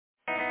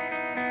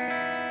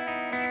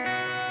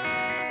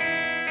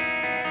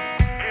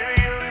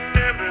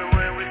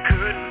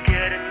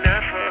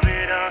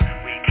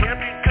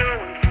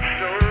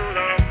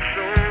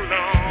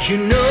you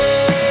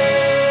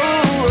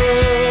know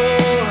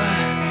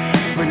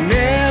we're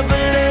never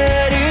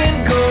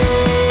letting go.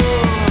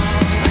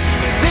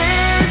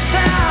 This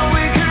time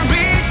we can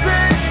reach the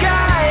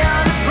sky.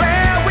 On a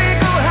prayer we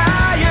go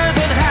higher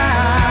than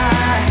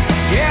high.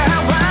 Yeah,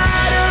 how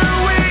wide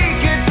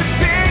awake, it's a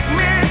big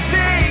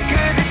mistake,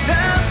 'cause it's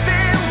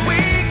something we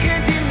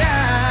can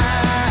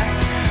deny.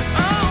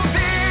 Oh,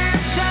 this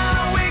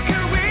time we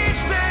can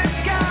reach the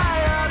sky.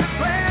 On a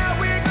prayer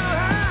we go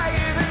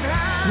higher than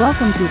high.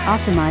 Welcome to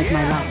Optimize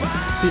My Life,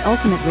 the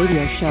ultimate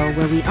radio show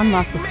where we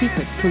unlock the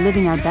secrets to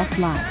living our best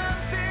lives.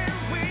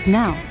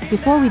 Now,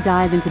 before we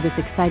dive into this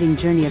exciting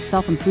journey of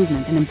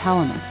self-improvement and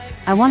empowerment,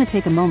 I want to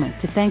take a moment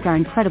to thank our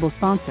incredible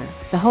sponsor,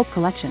 the Hope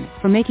Collection,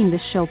 for making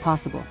this show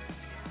possible.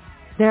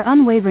 Their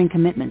unwavering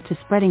commitment to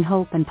spreading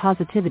hope and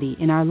positivity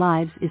in our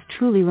lives is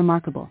truly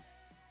remarkable.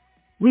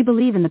 We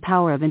believe in the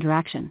power of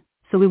interaction,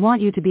 so we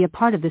want you to be a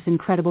part of this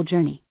incredible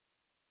journey.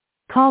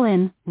 Call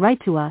in, write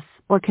to us,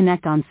 or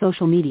connect on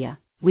social media.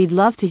 We'd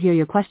love to hear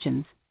your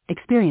questions,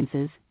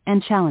 experiences,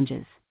 and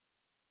challenges.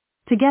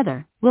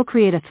 Together, we'll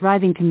create a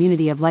thriving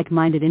community of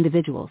like-minded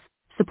individuals,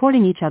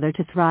 supporting each other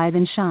to thrive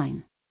and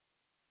shine.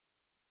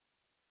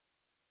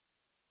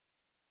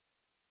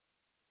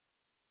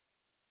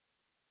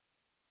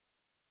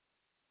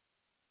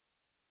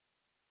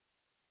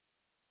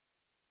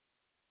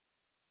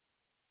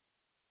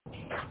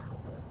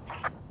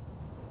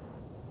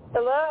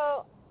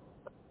 Hello.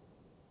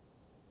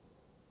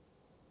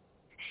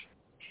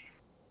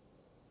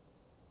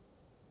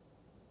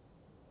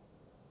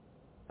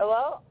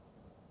 Hello?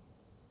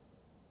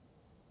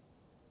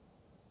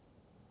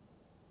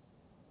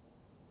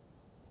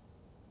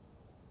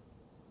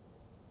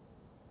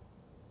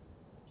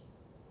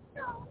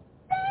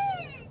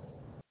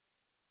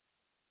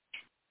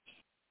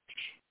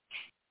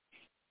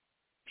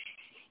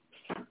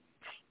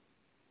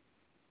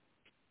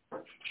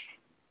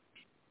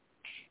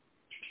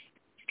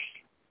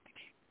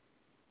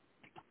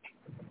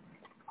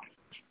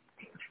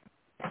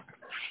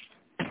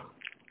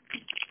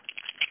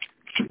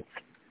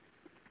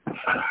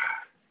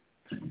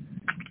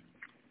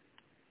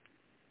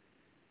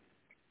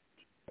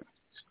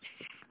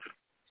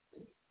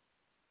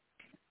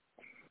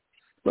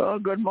 Well,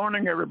 good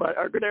morning, everybody.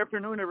 Or good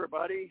afternoon,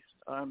 everybody.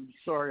 I'm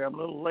sorry I'm a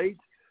little late.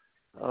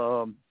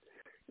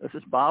 This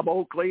is Bob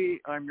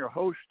Oakley. I'm your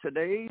host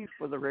today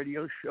for the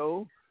radio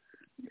show,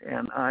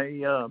 and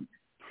I'm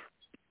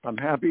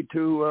happy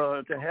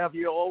to have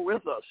you all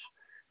with us.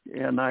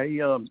 And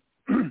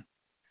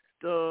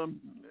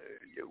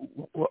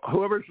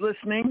whoever's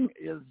listening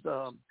is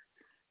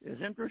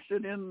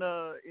interested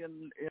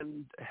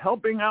in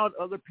helping out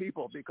other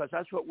people, because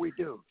that's what we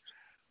do.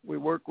 We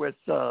work with,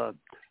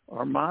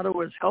 our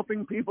motto is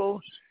helping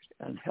people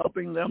and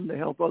helping them to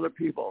help other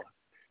people.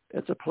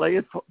 It's a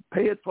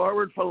pay it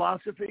forward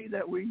philosophy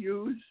that we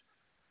use,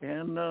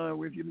 and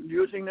we've been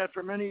using that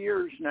for many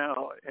years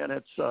now, and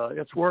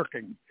it's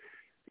working,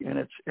 and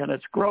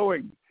it's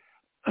growing.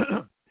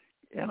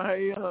 And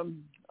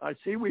I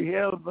see we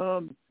have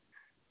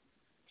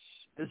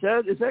is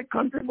that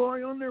Country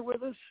Boy on there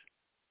with us?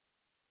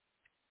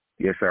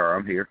 Yes, sir.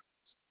 I'm here.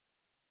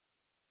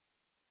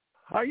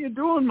 How you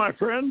doing, my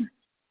friend?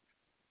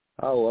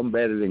 Oh, I'm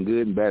better than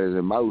good and better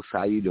than most.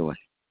 How you doing?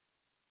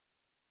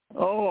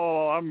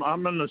 Oh,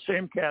 I'm in the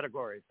same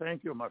category.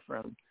 Thank you, my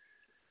friend.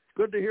 It's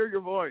good to hear your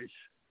voice.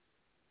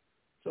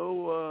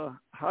 So,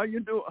 how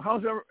you do?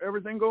 How's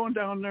everything going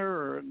down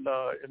there in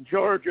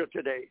Georgia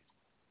today?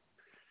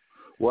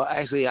 Well,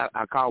 actually, I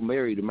called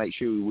Mary to make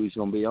sure we was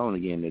going to be on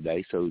again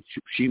today, so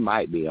she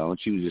might be on.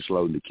 She was just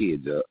loading the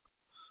kids up.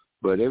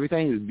 But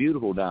everything is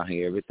beautiful down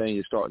here. Everything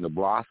is starting to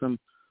blossom.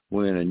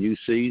 We're in a new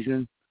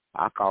season.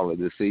 I call it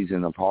the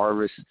season of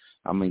harvest.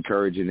 I'm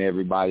encouraging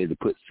everybody to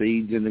put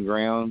seeds in the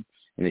ground.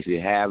 And if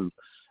you have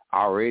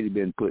already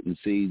been putting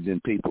seeds in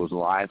people's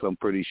life, I'm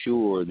pretty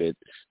sure that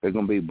they're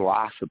going to be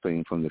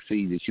blossoming from the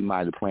seed that you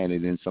might have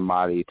planted in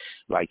somebody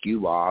like you,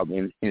 Bob,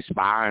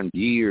 inspiring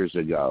years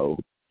ago.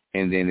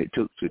 And then it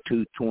took to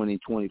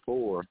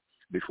 2024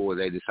 before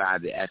they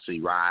decided to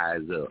actually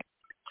rise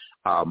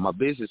up. My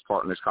business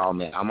partner's calling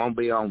me. I'm going to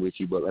be on with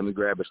you, but let me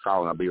grab his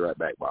call and I'll be right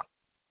back, Bob.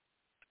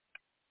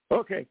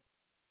 Okay.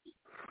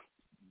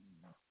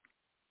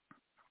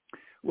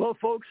 Well,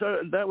 folks,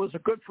 that was a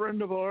good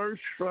friend of ours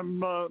from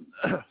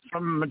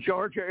the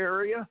Georgia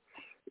area,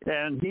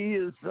 and he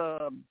is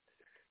a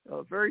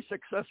very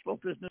successful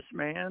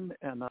businessman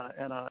and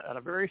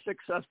a very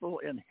successful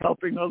in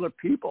helping other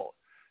people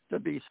to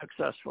be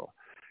successful,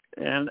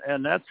 and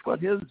that's what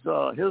his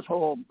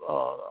whole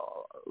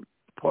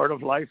part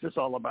of life is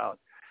all about.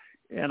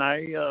 And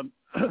I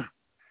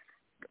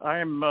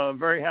am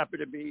very happy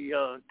to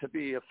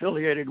be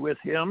affiliated with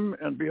him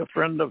and be a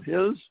friend of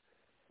his.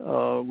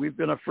 We've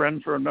been a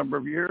friend for a number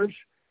of years,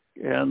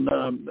 and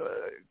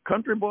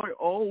Country Boy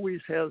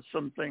always has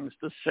some things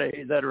to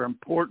say that are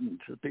important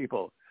to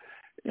people,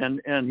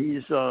 and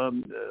he's a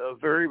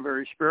very,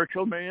 very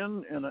spiritual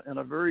man and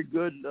a very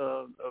good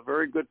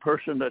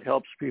person that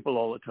helps people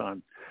all the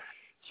time.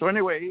 So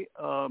anyway,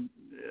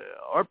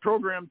 our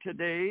program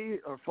today,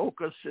 our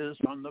focus is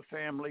on the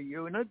family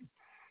unit,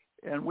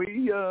 and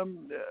we're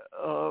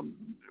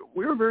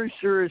very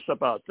serious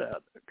about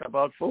that,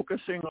 about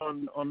focusing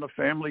on the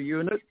family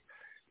unit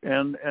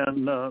and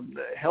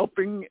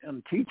helping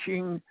and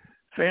teaching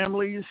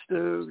families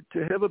to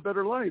have a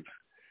better life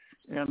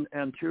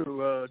and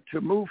to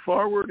move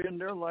forward in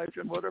their life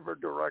in whatever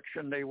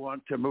direction they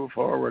want to move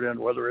forward in,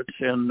 whether it's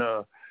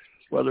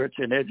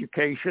in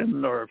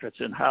education, or if it's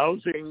in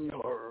housing,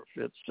 or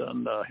if it's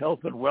in health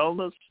and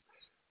wellness,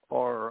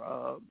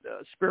 or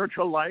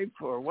spiritual life,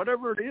 or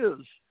whatever it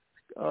is.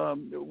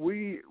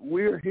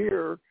 We're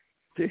here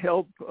to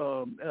help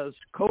as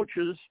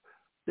coaches,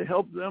 to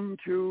help them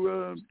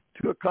to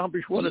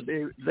accomplish what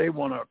they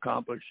want to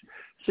accomplish.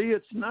 See,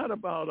 it's not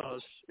about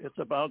us; it's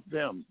about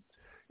them.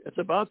 It's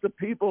about the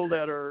people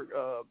that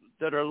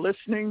are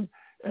listening,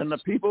 and the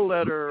people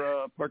that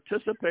are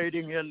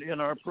participating in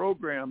our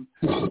program.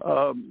 They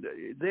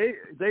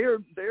are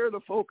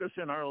the focus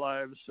in our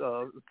lives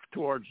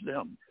towards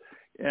them.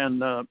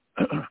 And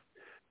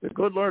the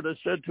good Lord has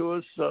said to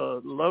us,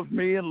 love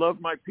me and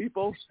love my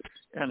people,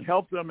 and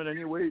help them in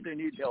any way they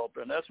need help.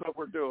 And that's what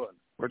we're doing.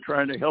 We're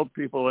trying to help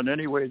people in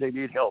any way they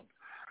need help.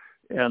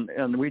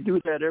 And we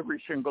do that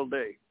every single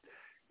day.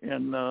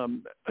 And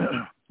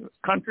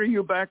Country,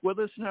 you back with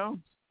us now?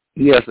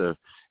 Yes, sir.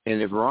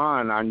 And if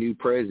Ron, our new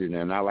president,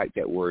 and I like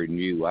that word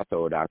new, I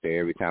throw it out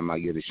there every time I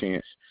get a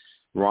chance,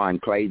 Ron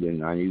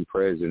Clayton, our new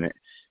president,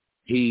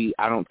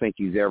 I don't think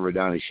he's ever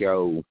done a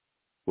show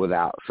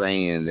without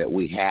saying that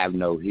we have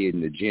no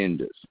hidden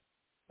agendas.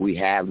 We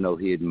have no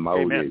hidden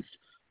motives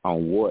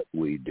on what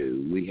we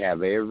do. We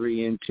have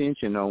every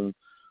intention on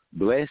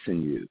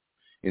blessing you.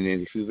 And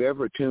then if you've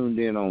ever tuned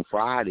in on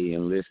Friday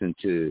and listened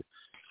to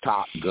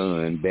Top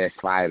Gun, best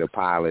fighter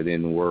pilot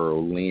in the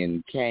world,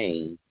 Lynn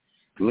Kane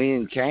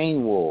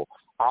will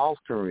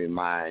often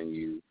remind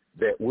you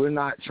that we're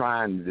not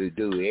trying to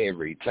do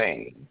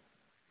everything.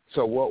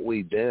 So what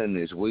we've done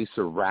is we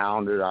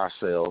surrounded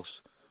ourselves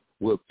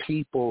with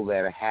people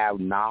that have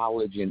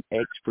knowledge and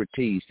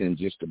expertise in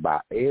just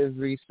about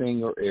every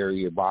single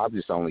area. Bob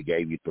just only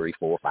gave you 3,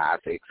 4, 5,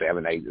 6,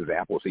 7, 8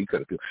 examples. He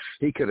could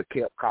have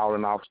kept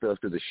calling off stuff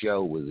till the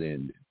show was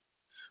ended.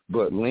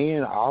 But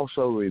Lynn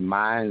also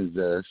reminds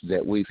us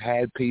that we've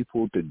had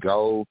people to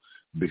go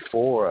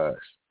before us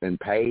and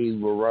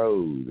pave a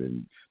road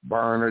and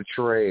burn a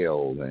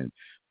trail and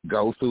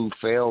go through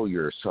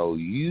failure, so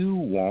you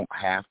won't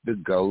have to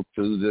go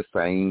through the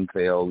same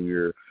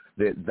failure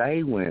that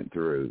they went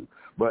through.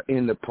 But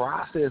in the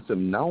process of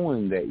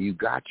knowing that you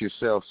got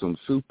yourself some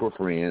super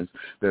friends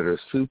that are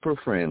super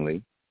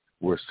friendly,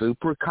 we're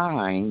super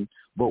kind,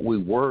 but we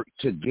work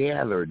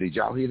together. Did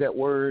y'all hear that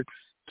word?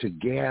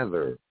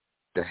 Together,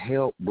 to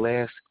help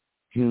bless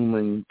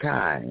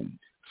humankind.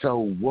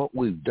 So what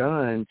we've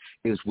done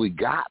is we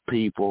got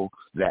people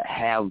that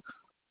have,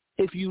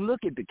 if you look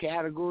at the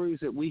categories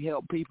that we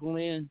help people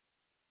in,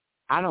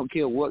 I don't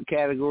care what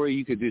category,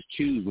 you could just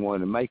choose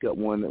one and make up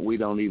one that we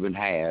don't even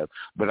have.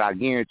 But I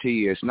guarantee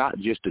you it's not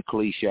just a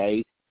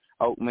cliche,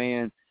 Oak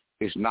Man.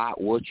 It's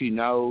not what you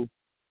know.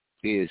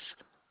 It's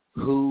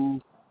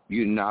who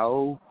you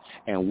know.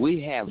 And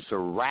we have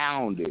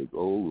surrounded,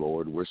 oh,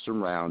 Lord, we're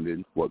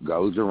surrounded. What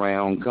goes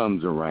around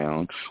comes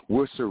around.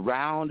 We're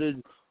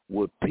surrounded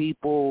with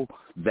people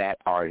that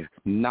are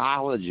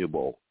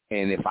knowledgeable.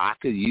 And if I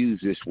could use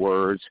these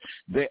words,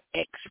 they're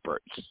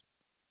experts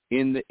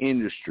in the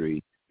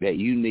industry that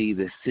you need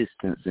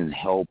assistance and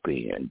help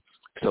in.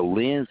 So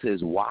Lynn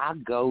says, why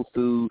go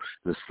through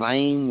the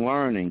same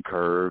learning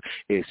curve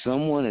if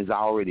someone has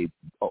already,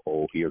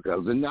 here it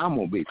goes, and I'm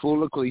going to be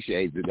full of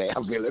cliches today,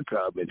 I feel it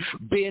coming,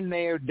 been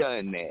there,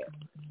 done that.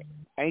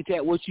 Ain't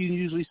that what you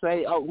usually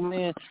say? Oh,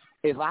 man,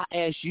 if I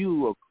ask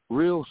you a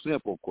real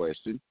simple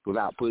question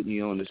without putting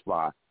you on the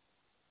spot,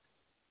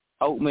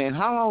 oh, man,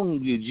 how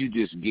long did you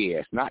just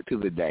guess, not to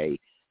the day,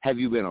 have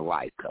you been a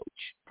life coach?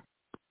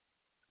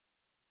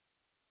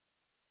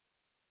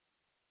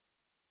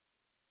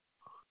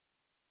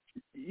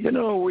 You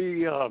know,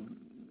 we are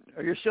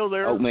you still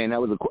there? Oh, man,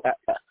 that was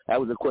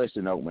a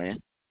question, oh,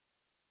 man.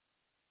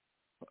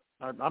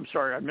 I'm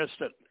sorry, I missed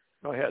it.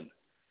 Go ahead.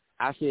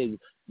 I said,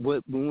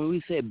 when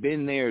we said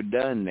been there,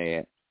 done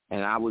that,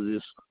 and I was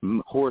just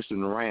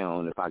horsing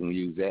around, if I can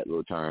use that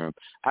little term,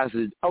 I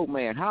said, oh,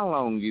 man, how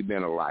long have you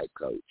been a life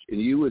coach? And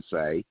you would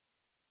say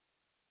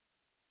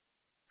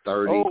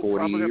 30,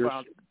 40 years?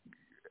 About,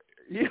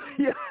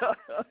 yeah.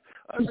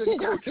 I've been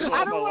coaching all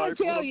I don't my want life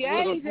to tell you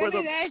age. I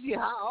didn't ask you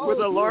how old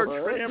with a large you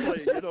were. family,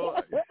 you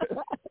know.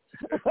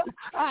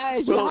 I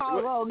asked you how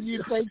long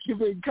you think you've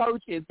been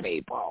coaching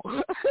people.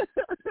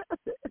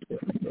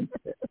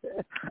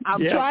 I'm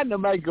trying to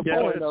make a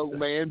point, old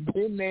man.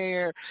 Been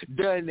there,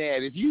 done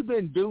that. If you've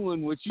been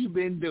doing what you've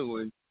been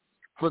doing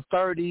for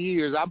 30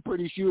 years, I'm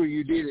pretty sure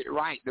you did it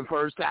right the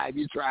first time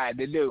you tried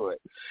to do it.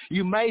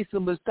 You made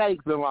some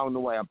mistakes along the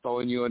way. I'm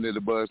throwing you under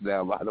the bus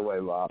now, by the way,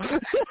 Bob.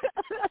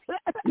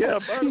 Yeah,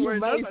 by the way,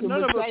 made some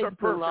none of us mistakes are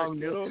perfect, along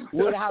you know.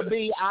 Would I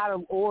be out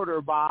of order,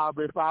 Bob,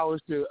 if I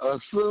was to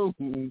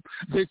assume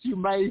that you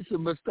made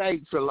some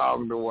mistakes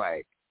along the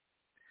way?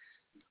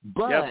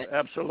 But yep,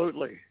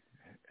 absolutely.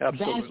 That's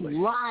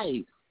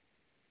right.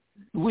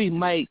 We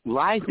make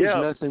life is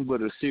nothing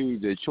but a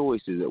series of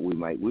choices that we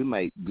make. We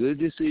make good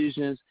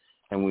decisions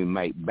and we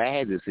make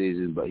bad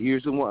decisions. But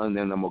here's the one, and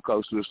then I'm going to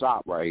coast to the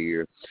stop right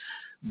here.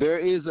 There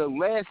is a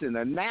lesson,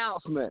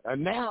 announcement.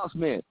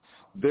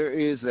 There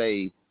is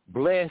a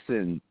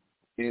blessing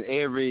in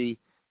every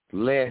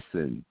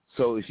lesson.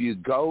 So if you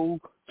go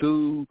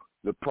through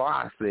the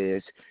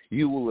process,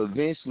 you will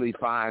eventually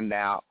find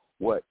out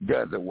what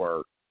doesn't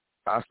work.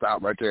 I'll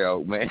stop right there,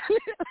 old man.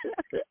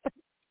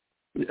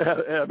 Yeah,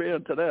 I'm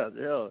into that.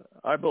 Yeah,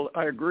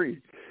 I agree.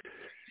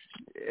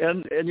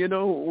 And you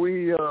know,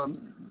 we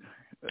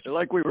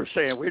like we were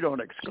saying, we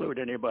don't exclude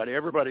anybody.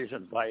 Everybody's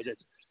invited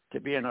to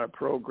be in our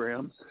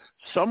program.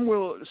 Some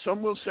will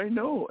say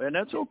no, and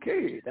that's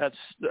okay. That's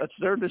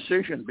their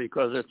decision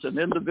because it's an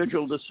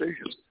individual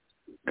decision.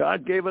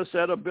 God gave us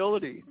that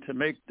ability to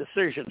make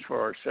decisions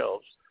for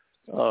ourselves,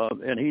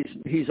 and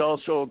He's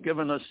also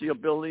given us the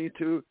ability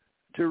to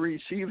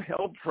receive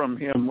help from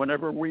Him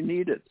whenever we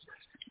need it.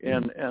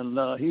 And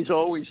He's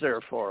always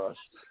there for us.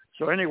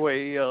 So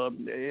anyway,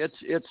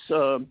 it's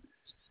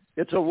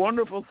a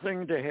wonderful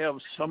thing to have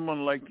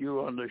someone like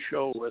you on the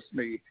show with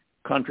me,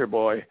 Country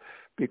Boy,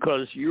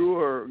 because you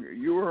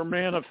are a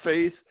man of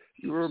faith,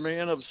 you are a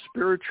man of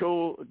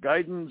spiritual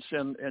guidance,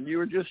 and you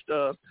are just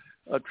a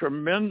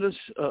tremendous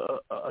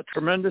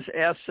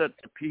asset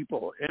to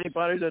people.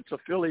 Anybody that's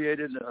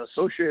affiliated and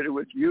associated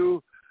with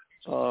you,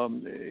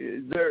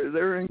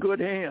 they're in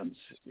good hands,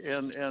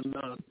 and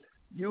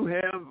you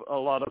have a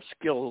lot of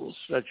skills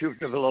that you've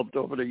developed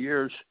over the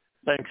years,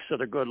 thanks to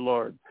the good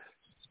Lord,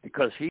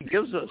 because He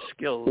gives us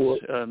skills,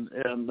 and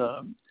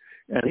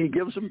He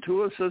gives them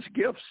to us as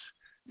gifts,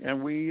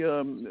 and we,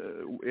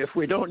 if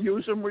we don't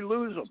use them, we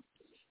lose them.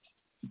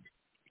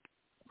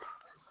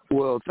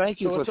 Well, thank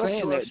you for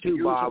saying that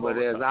too, Bob. But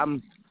as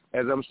I'm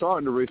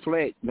starting to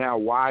reflect now,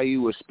 while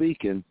you were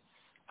speaking,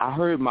 I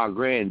heard my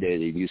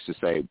granddaddy used to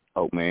say,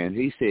 "Oh man,"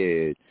 he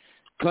said,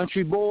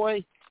 "Country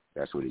boy,"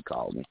 that's what he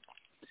called me.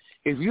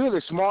 If you're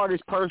the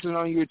smartest person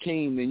on your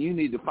team, then you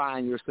need to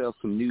find yourself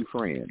some new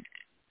friends.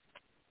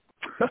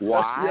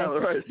 Why? Yeah,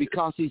 right.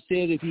 Because he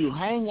said if you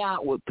hang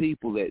out with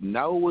people that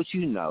know what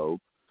you know,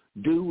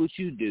 do what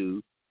you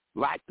do,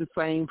 like the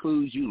same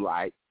foods you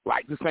like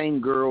the same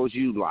girls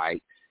you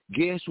like,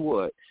 guess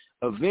what?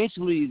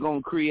 Eventually you're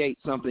going to create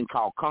something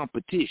called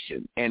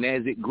competition. And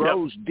as it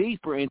grows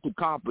deeper into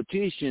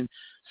competition,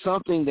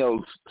 something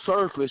that'll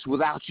surface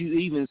without you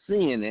even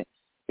seeing it,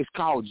 it's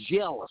called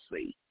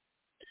jealousy.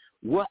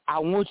 What I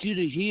want you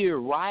to hear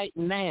right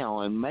now,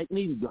 and make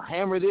me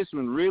hammer this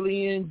one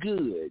really in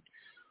good,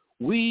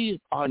 we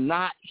are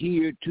not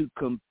here to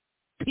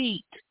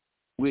compete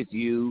with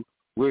you.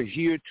 We're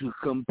here to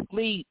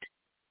complete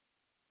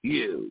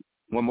you.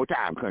 One more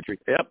time, country.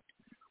 Yep.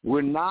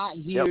 We're not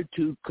here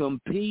to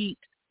compete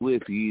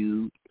with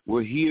you.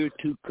 We're here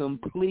to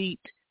complete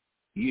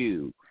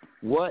you.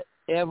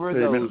 Whatever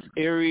those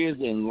areas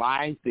in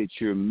life that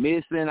you're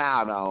missing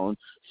out on,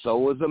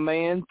 so as a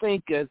man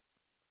thinketh,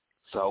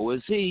 so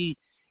is he.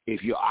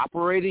 If you're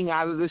operating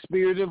out of the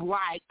spirit of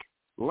lack,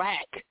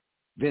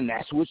 then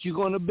that's what you're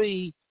going to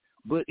be.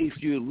 But if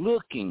you're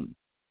looking,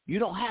 you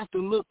don't have to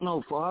look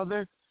no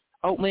farther.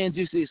 Oh, man,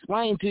 just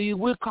explain to you,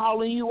 we're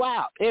calling you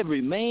out.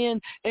 Every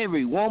man,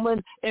 every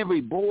woman, every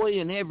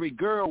boy, and every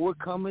girl, we're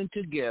coming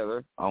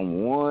together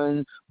on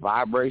one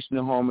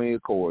vibrational harmony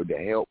accord to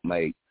help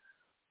make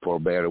for a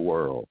better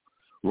world.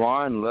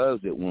 Ron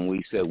loves it when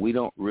we said we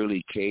don't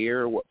really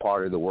care what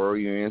part of the world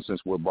you're in,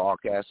 since we're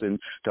broadcasting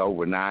to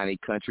over 90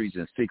 countries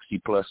and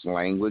 60-plus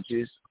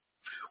languages.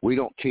 We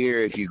don't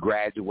care if you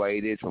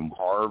graduated from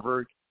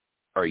Harvard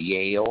or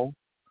Yale.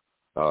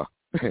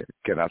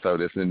 Can I throw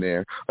this in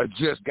there? Or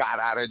just got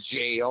out of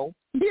jail.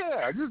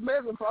 Yeah, just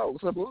messing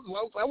folks.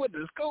 Folks I went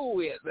to school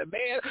with. And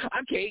man,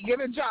 I can't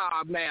get a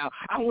job now.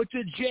 I went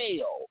to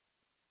jail.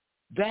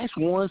 That's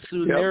one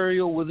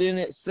scenario within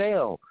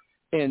itself.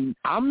 And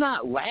I'm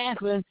not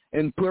laughing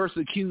and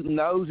persecuting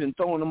those and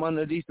throwing them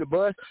underneath the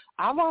bus.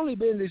 I've only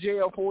been to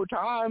jail 4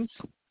 times.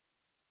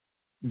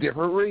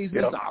 Different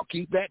reasons. Yep. I'll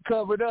keep that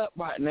covered up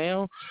right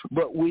now.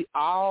 But we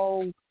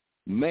all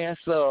mess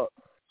up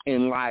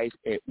in life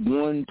at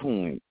one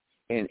point.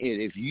 And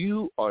if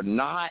you are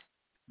not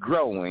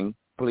growing,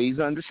 please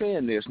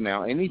understand this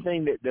now,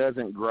 anything that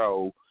doesn't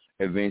grow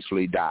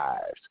eventually dies.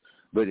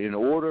 But in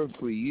order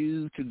for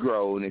you to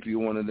grow, and if you're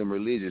one of them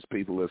religious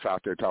people that's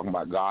out there talking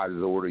about God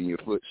is ordering your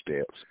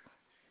footsteps,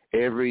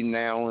 every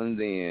now and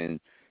then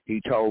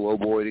he told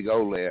old boy to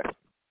go left,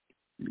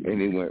 and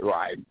he went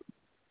right.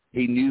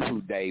 He knew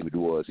who David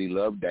was. He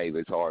loved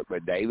David's heart.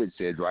 But David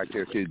said right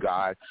there to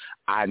God,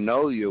 I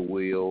know your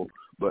will,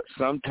 but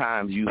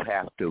sometimes you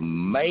have to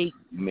make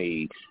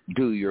me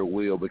do your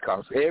will,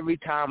 because every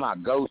time I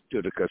go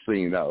to the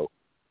casino,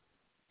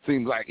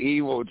 Seems like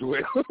evil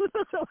dwells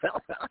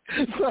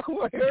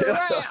somewhere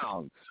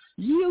around.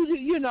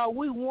 You know,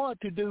 we want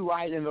to do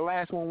right. And the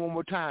last one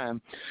more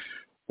time.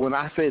 When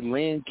I said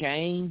Lynn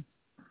Kane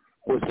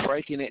was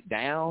breaking it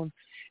down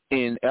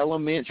in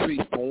elementary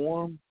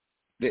form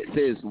that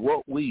says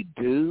what we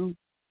do,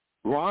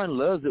 Ron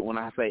loves it when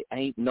I say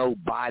ain't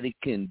nobody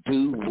can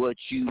do what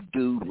you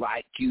do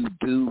like you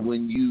do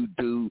when you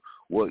do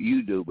what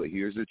you do. But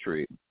here's the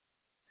trick.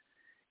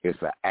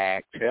 It's an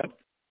act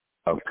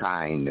of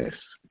kindness.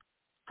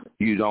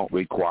 You don't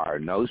require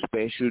no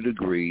special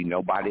degree.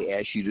 Nobody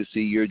asks you to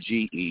see your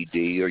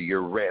GED or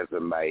your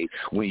resume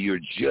when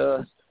you're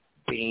just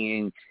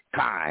being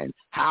kind.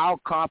 How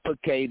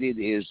complicated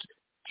is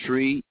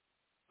treat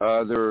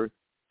other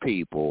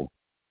people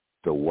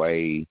the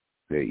way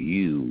that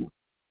you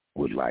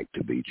would like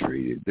to be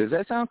treated? Does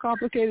that sound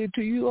complicated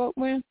to you,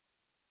 Oakland?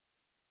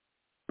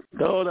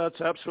 No,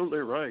 that's absolutely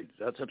right.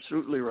 That's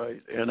absolutely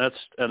right. And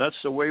that's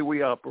the way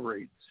we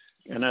operate.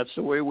 And that's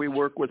the way we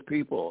work with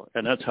people.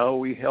 And that's how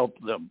we help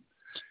them.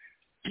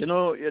 You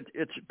know,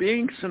 it's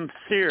being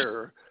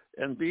sincere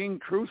and being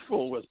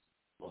truthful with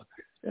people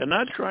and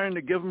not trying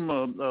to give them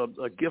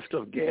a gift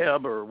of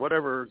gab or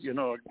whatever. You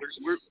know,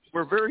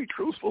 we're very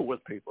truthful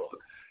with people.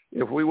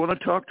 If we want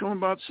to talk to them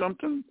about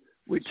something,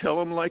 we tell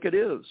them like it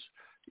is.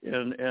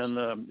 And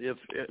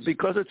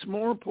because it's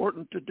more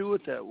important to do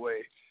it that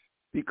way.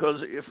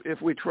 Because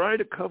if we try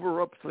to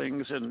cover up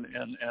things and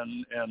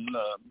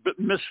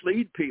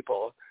mislead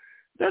people,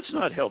 that's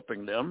not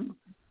helping them,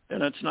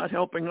 and it's not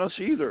helping us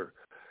either.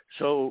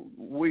 So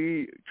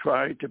we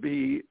try to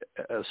be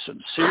as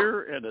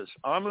sincere and as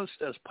honest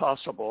as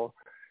possible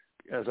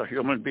as a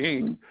human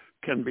being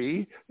can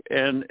be,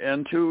 and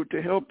to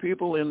help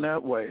people in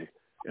that way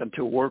and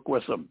to work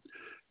with them.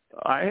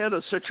 I had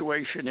a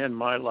situation in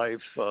my life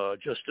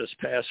just this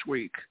past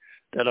week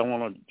that I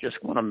want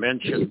to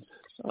mention.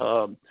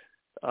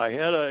 I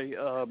had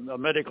a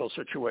medical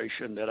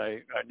situation that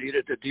I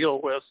needed to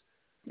deal with,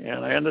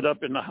 and I ended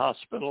up in the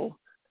hospital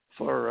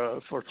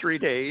for 3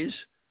 days,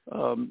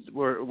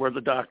 where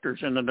the doctors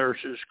and the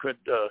nurses could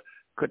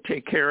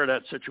take care of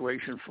that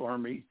situation for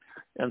me.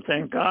 And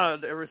thank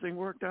God everything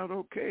worked out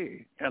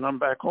okay, and I'm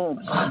back home.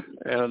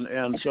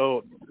 And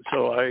so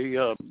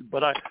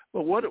but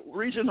what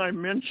reason I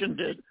mentioned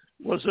it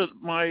was that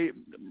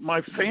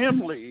my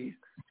family.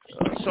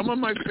 Some of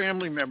my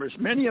family members,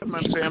 many of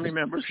my family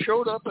members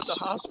showed up at the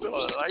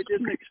hospital, and I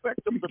didn't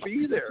expect them to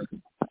be there.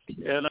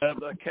 And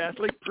a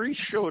Catholic priest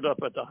showed up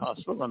at the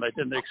hospital, and I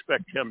didn't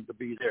expect him to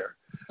be there.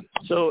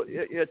 So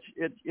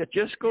it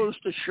just goes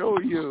to show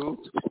you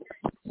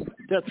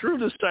that through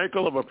the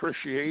cycle of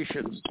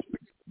appreciation,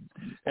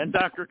 and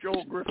Dr.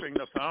 Joel Griffin,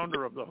 the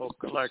founder of the Hope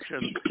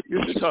Collection,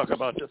 used to talk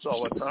about this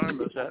all the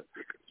time, is that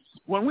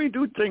when we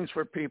do things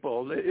for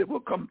people, it will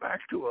come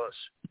back to us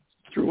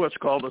through what's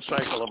called a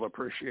cycle of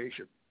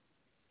appreciation.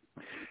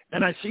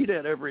 And I see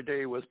that every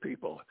day with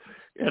people.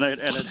 And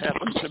it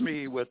happened to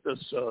me with this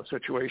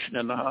situation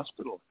in the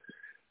hospital.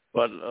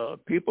 But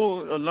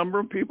a number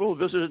of people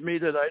visited me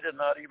that I did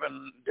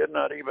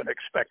not even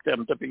expect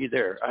them to be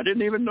there. I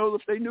didn't even know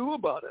if they knew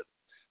about it.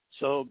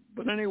 So,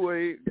 but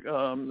anyway,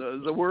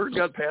 the word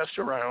got passed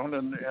around,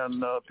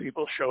 and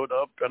people showed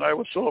up, and I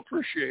was so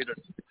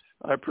appreciated.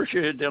 I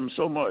appreciated them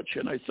so much,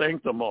 and I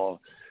thanked them all.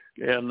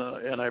 And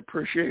I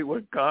appreciate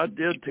what God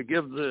did to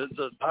give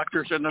the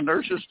doctors and the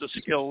nurses the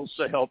skills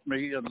to help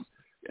me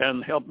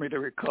and help me to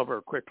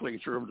recover quickly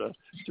from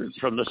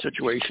the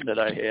situation that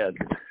I had.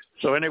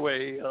 So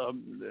anyway,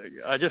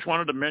 I just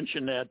wanted to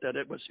mention that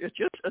it's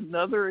just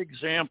another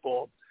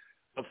example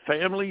of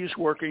families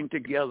working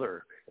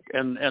together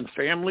and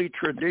family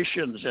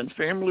traditions and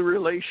family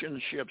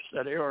relationships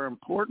that are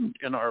important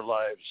in our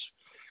lives.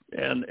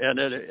 And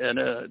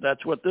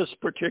that's what this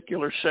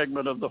particular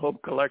segment of the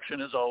Hope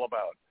Collection is all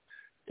about.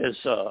 Is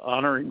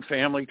honoring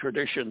family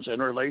traditions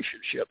and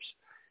relationships,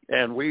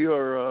 and we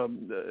are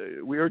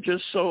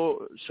just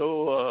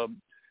so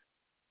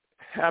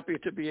happy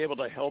to be able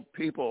to help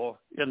people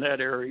in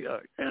that area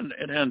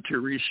and to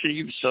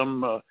receive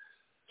some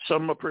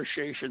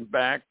appreciation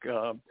back.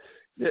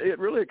 It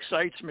really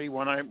excites me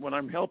when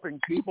I'm helping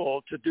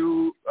people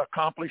to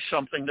accomplish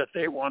something that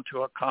they want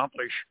to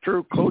accomplish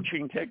through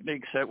coaching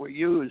techniques that we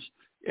use,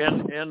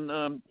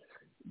 and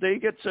they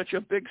get such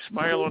a big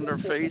smile on their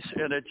face,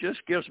 and it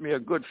just gives me a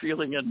good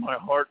feeling in my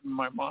heart and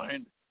my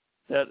mind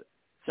that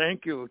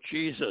thank you,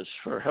 Jesus,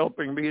 for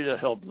helping me to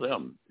help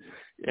them.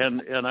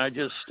 And I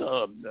just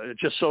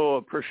so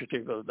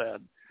appreciative of that.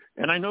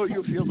 And I know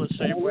you feel the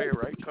same way,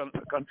 right,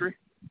 country?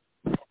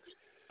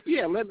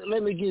 Yeah,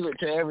 let me give it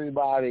to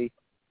everybody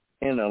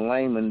in a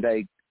layman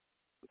day,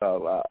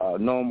 a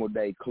normal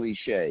day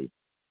cliche.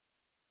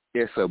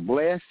 It's a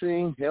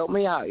blessing. Help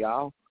me out,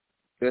 y'all.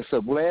 It's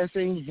a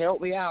blessing. Help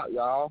me out,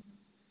 y'all.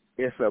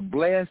 It's a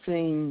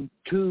blessing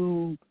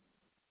to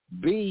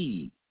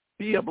be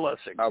a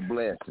blessing. A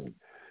blessing.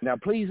 Now,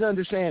 please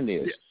understand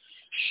this. Yeah.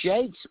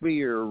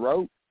 Shakespeare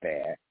wrote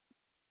that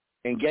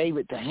and gave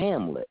it to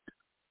Hamlet.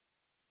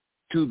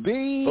 To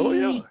be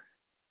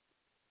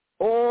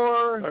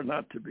or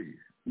not to be.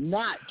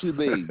 not to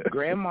be.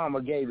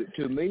 Grandmama gave it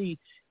to me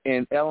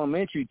in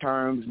elementary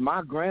terms.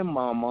 My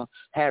grandmama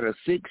had a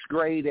 6th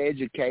grade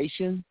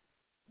education,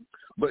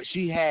 but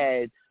she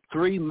had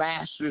 3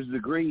 master's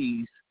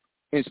degrees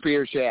in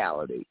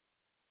spirituality.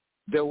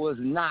 There was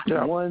not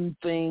one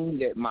thing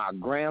that my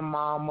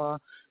grandmama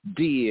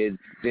did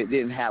that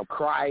didn't have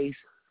Christ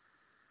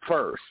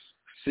first.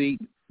 Seek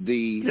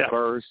thee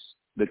first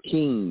the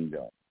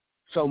kingdom.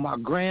 So my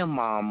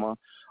grandmama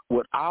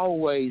would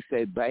always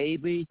say,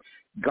 baby,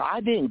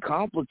 God didn't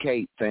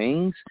complicate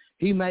things.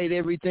 He made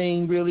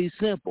everything really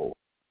simple.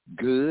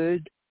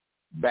 Good,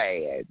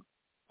 bad,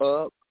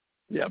 up,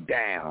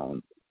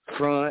 down,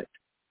 front,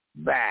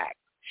 back.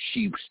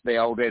 She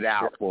spelled it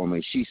out for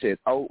me. She said,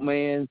 oh,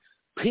 man,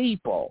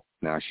 people.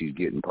 Now she's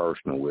getting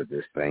personal with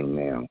this thing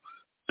now.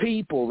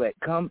 People that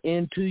come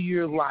into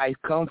your life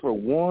come for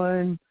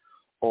 1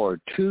 or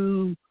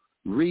 2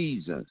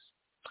 reasons.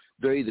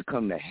 They either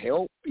come to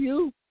help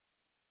you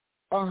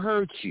or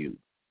hurt you.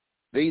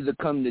 They either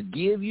come to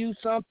give you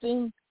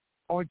something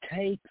or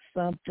take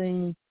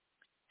something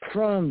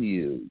from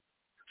you.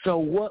 So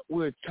what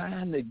we're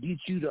trying to get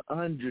you to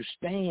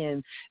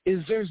understand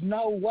is there's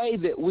no way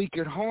that we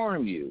could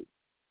harm you.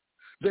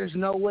 There's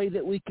no way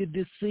that we could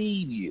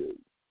deceive you.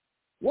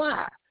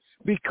 Why?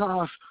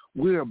 Because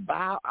we're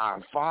about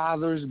our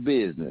Father's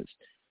business.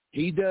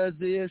 He does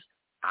this,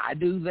 I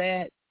do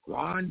that,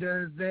 Ron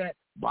does that,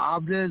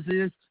 Bob does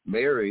this,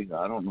 Mary,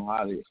 I don't know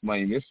how to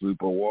explain this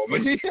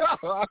superwoman.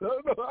 I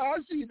don't know how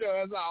she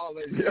does all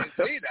this.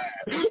 She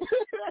does.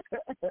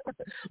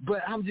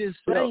 But I'm just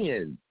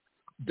saying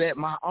that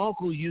my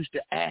uncle used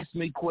to ask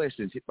me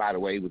questions. By the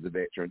way, he was a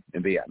veteran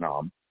in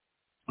Vietnam.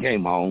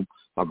 Came home.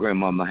 My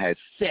grandmama had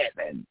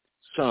 7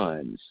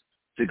 sons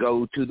to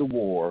go to the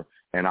war,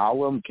 and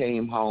all of them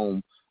came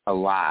home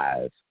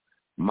alive.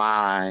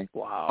 My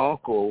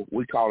uncle,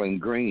 we call him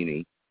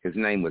Greenie. His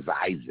name was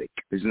Isaac.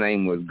 His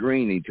name was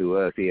Greenie to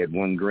us. He had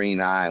 1 green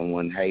eye and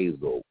 1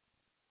 hazel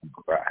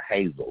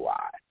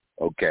eye.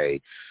 Okay.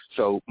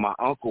 So my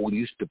uncle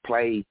used to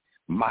play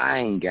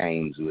mind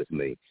games with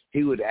me.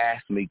 He would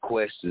ask me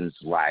questions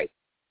like,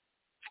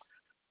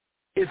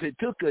 if it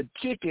took a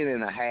chicken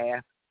and a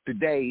half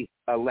today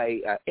to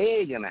lay an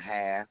egg and a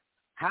half,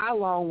 how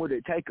long would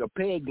it take a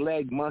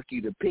peg-leg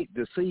monkey to pick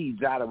the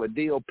seeds out of a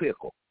dill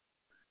pickle?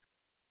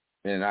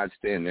 And I'd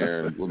stand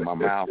there with my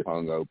mouth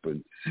hung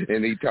open.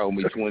 And he told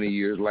me 20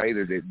 years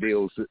later that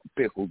dill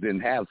pickles didn't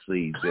have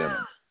seeds in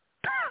them.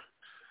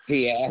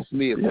 He asked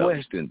me a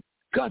question.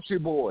 Country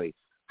boy,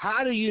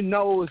 how do you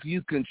know if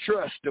you can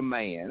trust a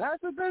man? I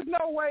said, there's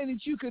no way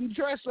that you can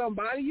trust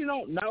somebody. You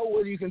don't know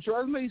whether you can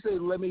trust me. He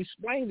said, let me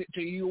explain it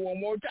to you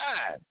one more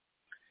time.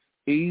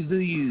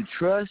 Either you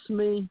trust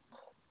me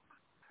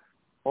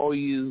or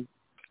you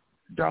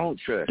don't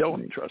trust me.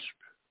 Don't trust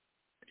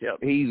me.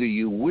 Yep. Either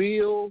you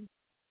will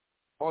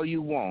or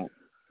you won't.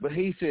 But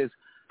he says,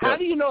 how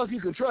do you know if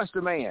you can trust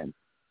a man?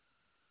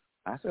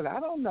 I said, I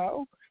don't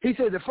know. He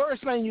said, the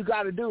first thing you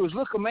got to do is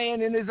look a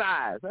man in his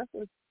eyes. I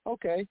said,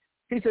 okay.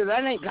 He said,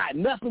 that ain't got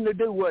nothing to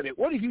do with it.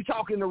 What if you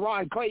talking to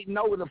Ron Clayton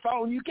over the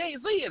phone? You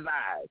can't see his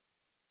eyes.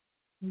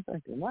 I'm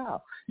thinking,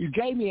 wow, you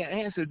gave me an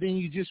answer, then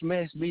you just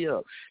messed me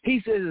up.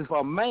 He says, if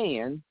a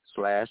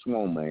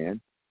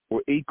man/woman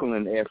were equal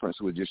in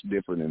essence, we're just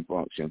different in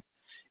function.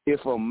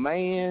 If a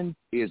man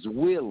is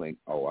willing,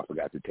 I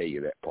forgot to tell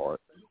you that part.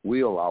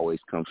 Will always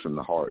comes from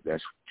the heart.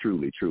 That's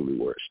truly, truly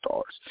where it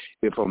starts.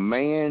 If a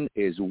man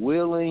is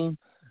willing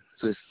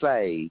to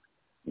say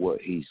what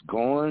he's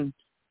going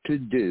to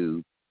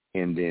do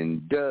and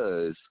then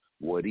does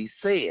what he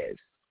says,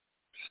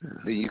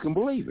 then you can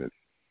believe it.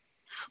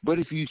 But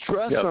if you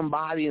trust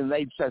somebody and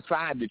they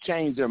decide to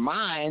change their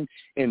mind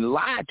and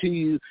lie to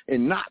you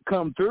and not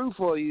come through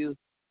for you,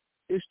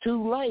 it's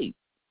too late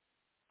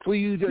for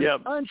you to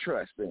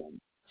untrust them.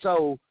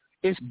 So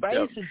it's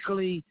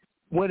basically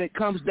when it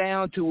comes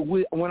down to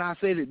when I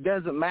said it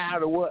doesn't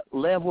matter what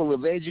level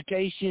of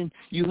education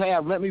you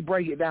have, let me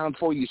break it down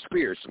for you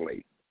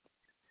spiritually.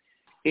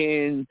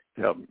 In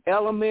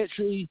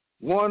elementary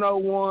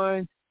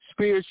 101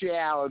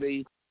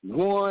 spirituality,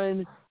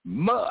 one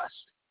must,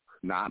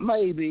 not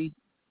maybe,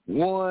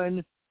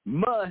 one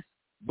must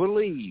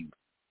believe.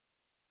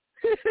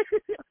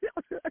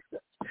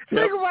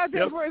 Think about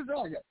that for a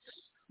second.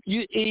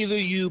 Either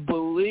you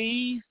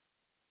believe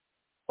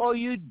or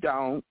you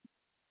don't.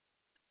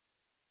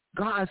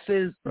 God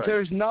says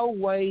there's no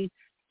way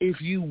if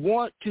you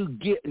want to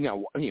get,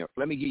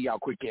 let me give y'all a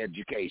quick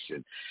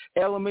education.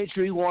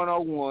 Elementary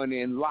 101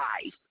 in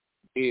life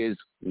is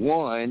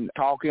one,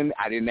 talking,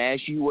 I didn't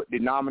ask you what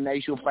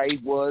denominational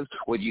faith was,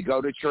 whether you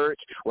go to church,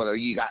 whether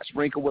you got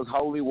sprinkled with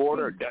holy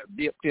water or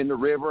dipped in the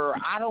river,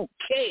 I don't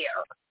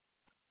care.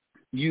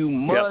 You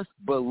must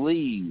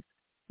believe.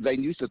 They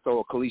used to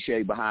throw a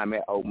cliche behind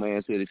that old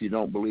man, said if you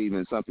don't believe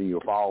in something, you'll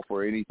fall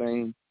for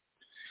anything.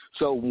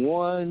 So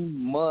one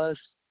must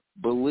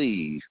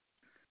believe.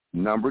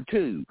 Number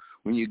two,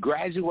 when you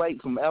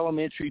graduate from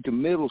elementary to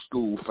middle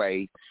school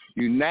faith,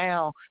 you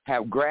now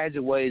have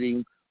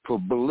graduating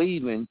from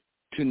believing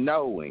to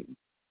knowing.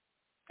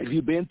 If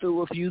you've been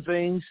through a few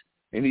things,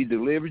 and he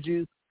delivered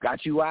you,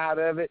 got you out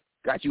of it,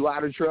 got you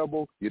out of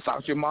trouble. You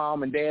thought your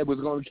mom and dad was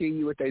going to kill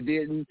you, but they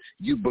didn't.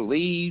 You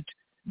believed.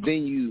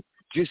 Then you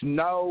just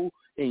know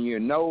in your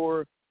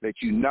knower that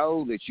you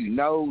know that you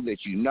know that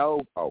you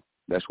know. Oh,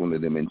 that's one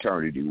of them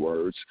eternity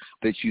words.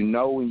 That you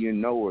know in your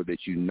knower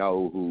that you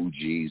know who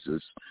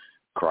Jesus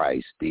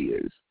Christ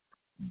is.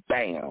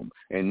 Bam.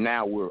 And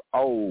now we're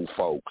old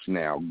folks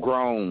now,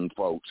 grown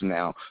folks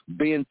now,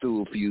 been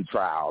through a few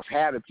trials,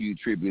 had a few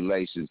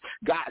tribulations,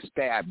 got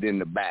stabbed in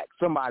the back.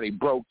 Somebody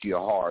broke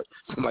your heart.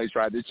 Somebody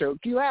tried to choke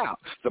you out.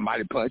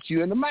 Somebody punched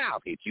you in the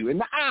mouth, hit you in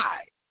the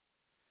eye.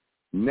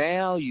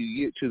 Now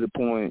you get to the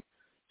point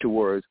to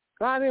where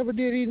God ever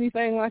did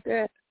anything like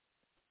that?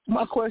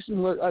 My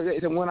question was,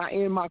 when I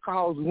end my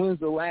calls, when's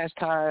the last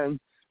time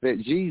that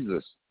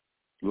Jesus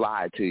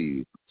lied to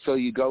you? So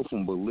you go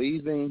from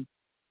believing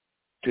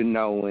to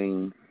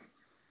knowing,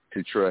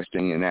 to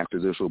trusting, and after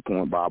this little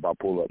point, Bob, I'll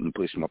pull up and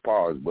push my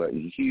pause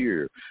button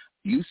here.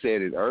 You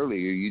said it earlier.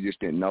 You just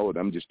didn't know it.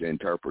 I'm just the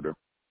interpreter.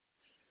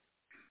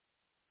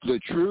 The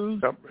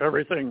truth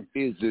everything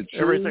is the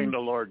truth. Everything the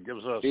Lord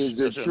gives us is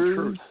the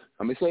truth.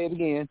 Let me say it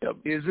again. Yep.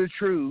 Is the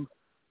truth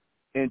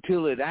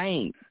until it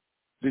ain't.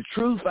 The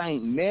truth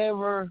ain't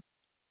never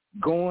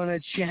going to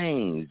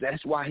change.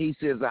 That's why he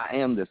says, I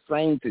am the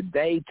same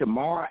today,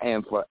 tomorrow,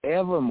 and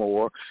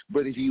forevermore.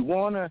 But if you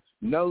want to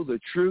know the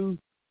truth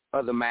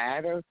of the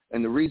matter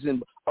and the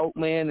reason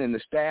Oakman and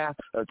the staff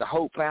of the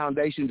Hope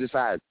Foundation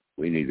decided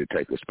we need to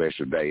take a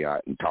special day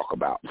out and talk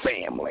about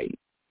family.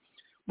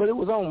 But it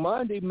was on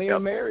Monday, me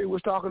and Mary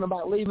was talking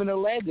about leaving a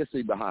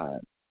legacy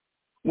behind.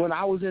 When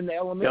I was in the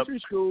elementary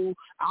school,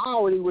 I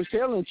already was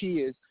telling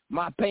kids,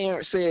 my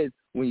parents said,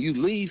 when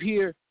you leave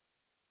here,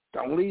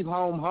 don't leave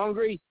home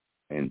hungry.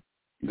 And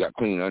you got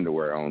clean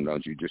underwear on,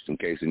 don't you, just in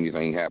case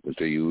anything happens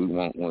to you. We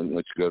won't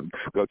let you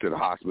go to the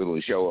hospital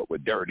and show up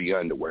with dirty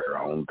underwear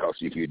on, because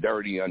if you're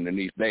dirty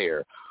underneath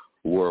there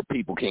where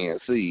people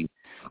can't see,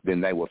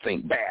 then they will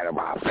think bad of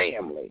our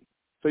family.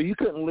 So you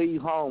couldn't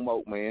leave home,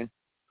 Oakman,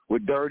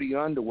 with dirty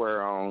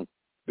underwear on,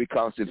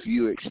 because if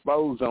you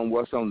expose on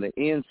what's on the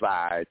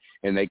inside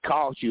and they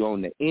caught you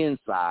on the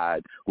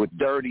inside with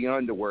dirty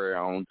underwear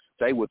on,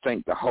 they would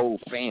think the whole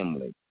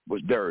family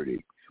was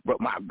dirty. But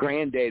my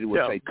granddaddy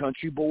would say,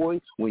 country boy,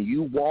 when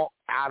you walk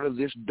out of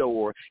this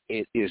door,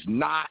 it is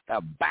not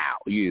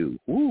about you.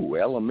 Ooh,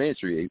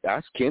 elementary.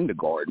 That's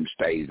kindergarten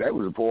stage. That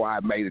was before I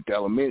made it to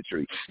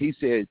elementary. He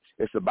said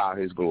it's about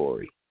his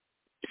glory.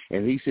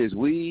 And he says,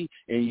 we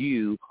and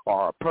you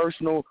are a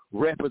personal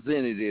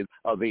representative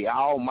of the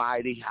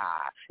Almighty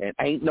High. And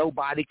ain't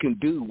nobody can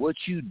do what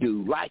you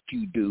do, like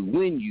you do,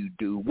 when you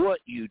do, what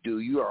you do.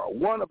 You are a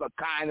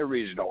one-of-a-kind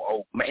original,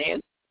 Oak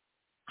man.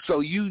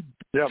 So you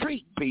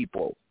treat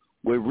people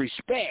with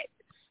respect.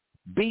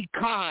 Be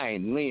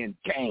kind, Lynn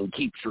Kane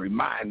keeps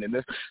reminding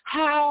us.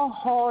 How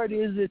hard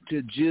is it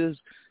to just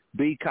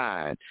be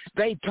kind?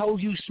 They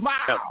told you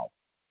smile.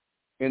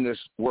 And this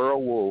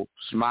world will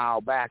smile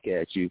back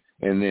at you.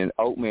 And then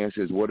Oakman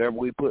says, whatever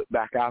we put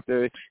back out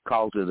there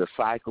causes a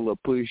cycle of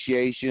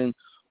appreciation.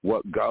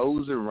 What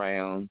goes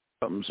around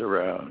comes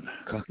around.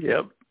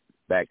 Yep.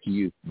 Back to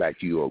you,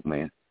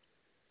 Oakman.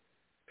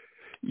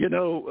 You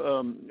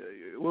know,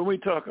 when we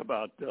talk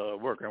about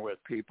working with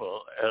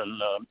people,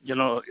 and you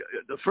know,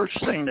 the first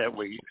thing that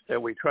we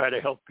try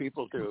to help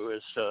people do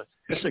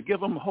is to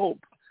give them hope,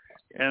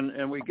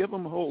 and we give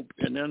them hope,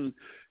 and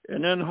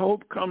then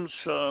hope comes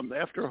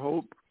after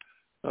hope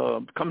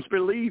comes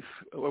belief,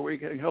 where we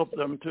can help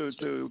them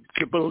to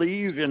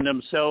believe in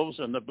themselves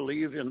and to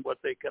believe in what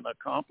they can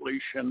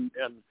accomplish, and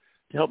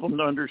help them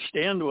to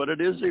understand what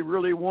it is they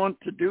really want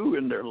to do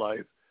in their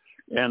life.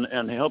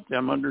 And help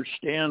them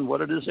understand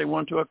what it is they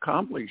want to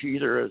accomplish,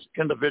 either as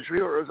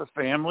individually or as a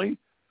family,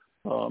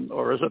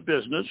 or as a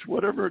business,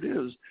 whatever it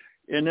is.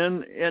 And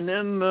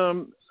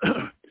then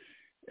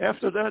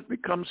after that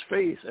becomes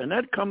faith, and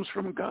that comes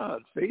from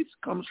God. Faith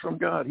comes from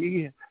God.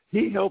 He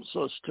helps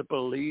us to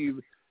believe.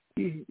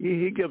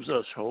 He gives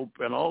us hope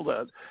and all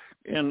that.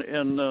 And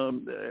then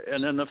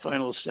the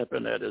final step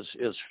in that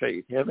is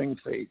faith, having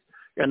faith,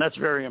 and that's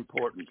very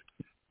important.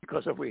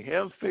 Because if we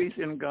have faith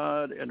in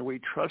God and we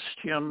trust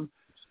him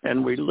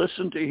and we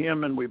listen to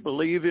him and we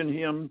believe in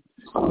him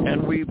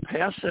and we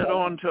pass that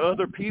on to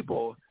other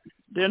people,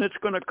 then it's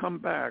going to come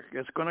back.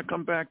 It's going to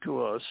come back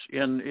to us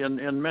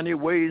in many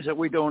ways that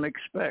we don't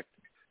expect.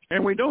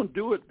 And we don't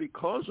do it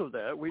because of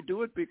that. We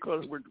do it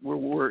because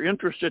we're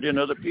interested in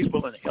other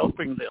people and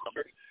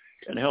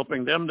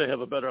helping them to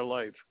have a better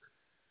life.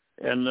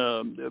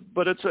 And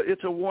but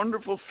it's a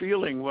wonderful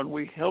feeling when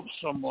we help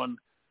someone.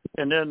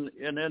 And then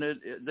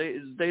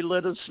they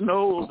let us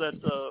know that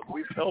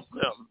we've helped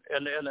them,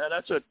 and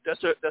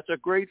that's a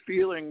great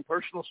feeling,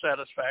 personal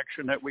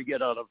satisfaction that we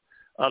get out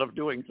of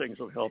doing things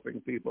of helping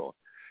people.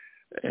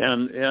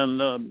 And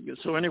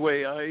so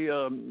anyway,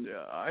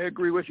 I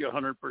agree with you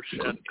 100%,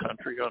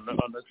 country, on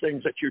the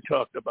things that you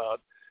talked about,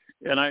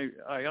 and I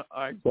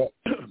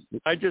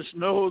just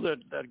know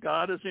that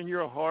God is in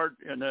your heart,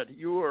 and that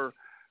you're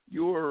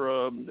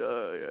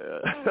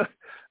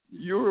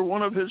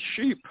one of his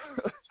sheep.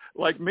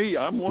 like me.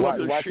 I'm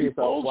one of the sheep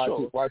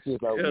also. Watch this,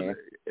 man.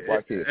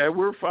 Watch this. And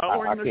we're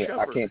following the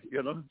shepherd,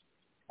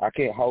 I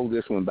can't hold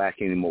this one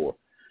back anymore.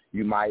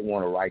 You might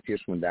want to write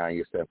this one down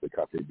yourself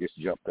because it just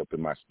jumped up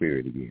in my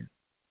spirit again.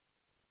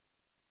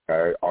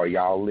 Are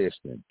y'all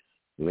listening?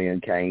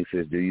 Lynn Kane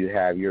says, do you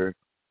have your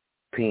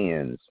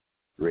pens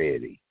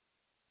ready?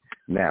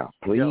 Now,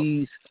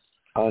 please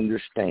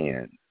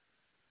understand,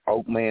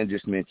 Oakman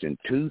just mentioned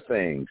two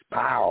things,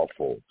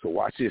 powerful. So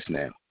watch this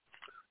now.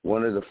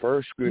 One of the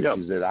first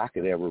scriptures that I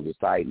could ever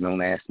recite,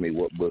 don't ask me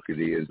what book it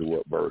is or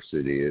what verse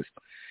it is,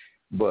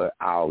 but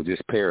I'll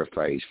just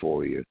paraphrase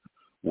for you.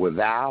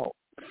 Without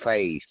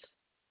faith,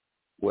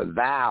 one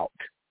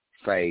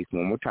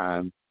more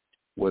time,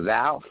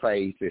 without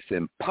faith, it's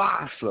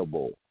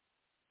impossible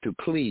to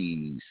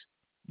please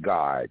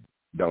God.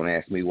 Don't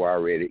ask me where I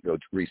read it. Go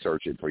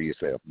research it for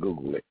yourself.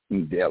 Google it.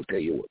 They'll tell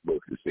you what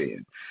book it's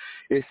in.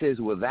 It says,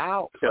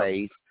 without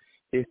faith,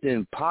 it's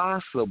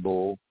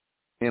impossible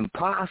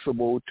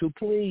to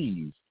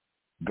please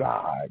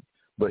God.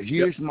 But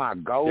here's my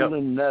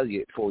golden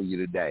nugget for you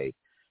today.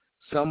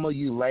 Some of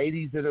you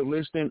ladies that are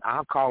listening,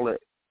 I'll call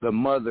it the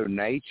mother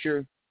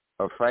nature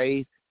of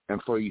faith.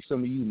 And for you, some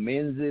of you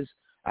menses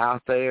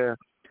out there,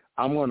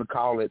 I'm going to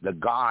call it the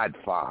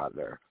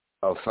godfather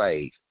of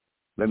faith.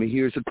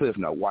 Here's a cliff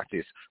note. Watch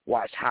this.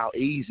 Watch how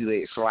easily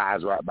it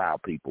slides right by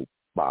people,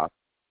 Bob.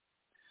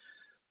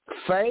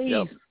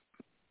 Faith,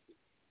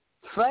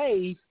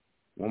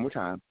 one more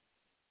time.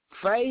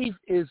 Faith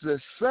is the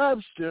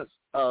substance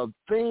of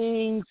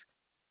things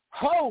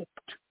hoped.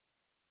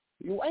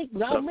 You ain't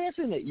not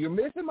missing it. You're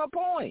missing my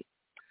point.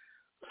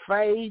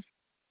 Faith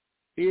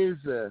is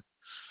the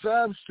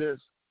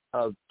substance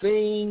of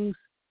things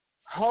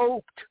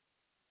hoped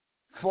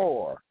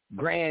for.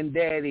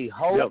 Granddaddy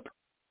hope.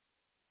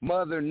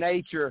 Mother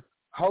Nature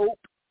hope.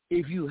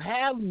 If you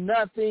have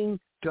nothing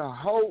to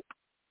hope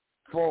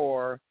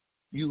for,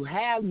 you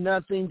have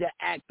nothing to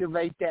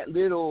activate that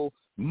little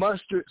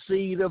mustard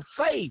seed of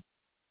faith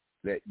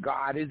that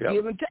God has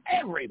given to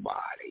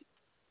everybody.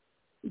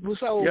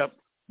 So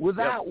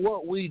without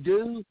what we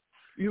do,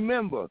 you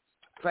remember,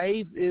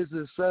 faith is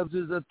the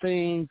substance of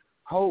things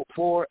hoped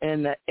for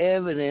and the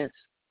evidence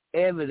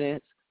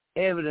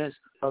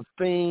of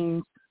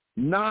things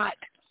not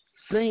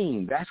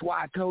seen. That's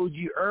why I told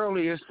you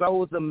earlier,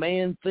 so is a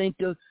man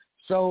thinketh,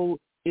 so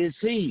is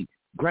he.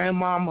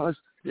 Grandmama's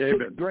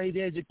sixth grade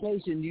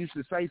education used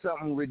to say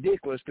something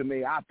ridiculous to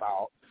me, I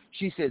thought.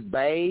 She said,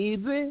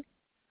 baby,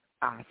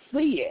 I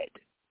see it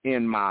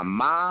in my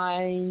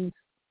mind's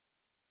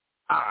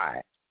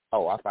eye.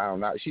 Oh, I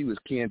found out she was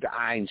kin to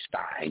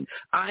Einstein.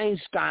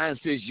 Einstein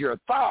says your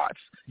thoughts,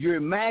 your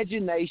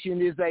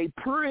imagination is a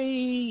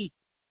preview.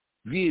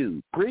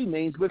 Pre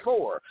means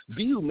before.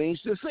 View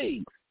means to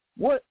see.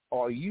 What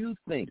are you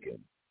thinking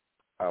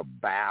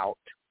about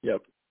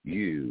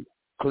you?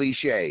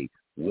 Cliche.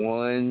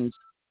 One's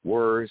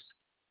worst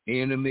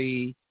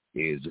enemy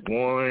is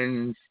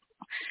one's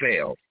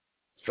self.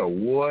 So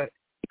what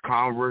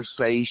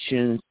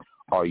conversations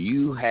are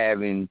you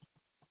having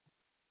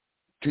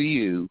to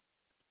you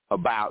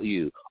about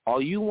you?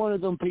 Are you one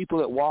of them people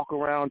that walk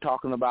around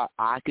talking about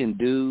I can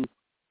do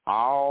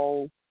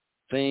all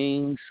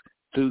things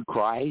through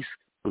Christ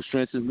who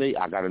strengthens me?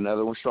 I got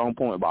another one strong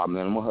point, Bob, and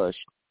then I'm going to hush.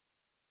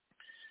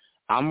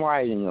 I'm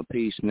writing a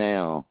piece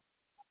now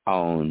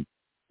on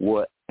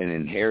what an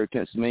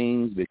inheritance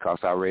means because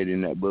I read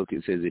in that book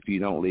it says if you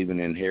don't leave an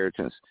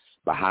inheritance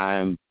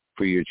behind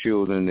for your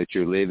children that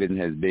your living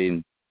has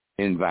been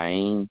in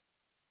vain.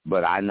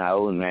 But I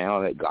know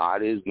now that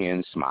God is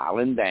again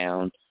smiling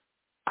down.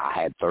 I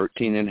had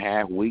 13 and a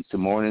half weeks of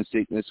morning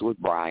sickness with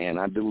Brian.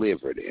 I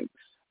delivered him.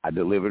 I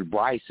delivered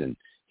Bryson.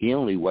 He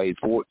only weighed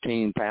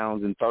 14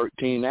 pounds and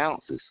 13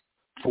 ounces.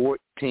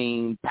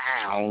 14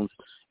 pounds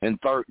and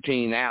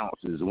 13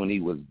 ounces when he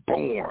was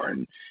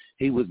born.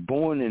 He was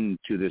born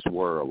into this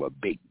world a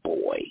big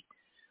boy.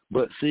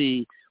 But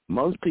see,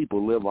 most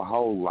people live a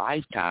whole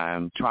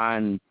lifetime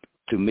trying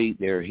to meet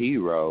their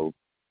hero.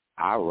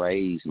 I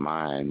raised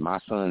mine. My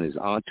son is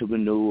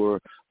Entrepreneur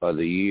of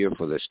the Year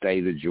for the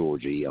state of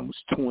Georgia. He owns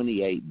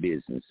 28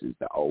 businesses,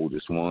 the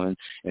oldest one.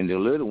 And the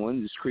little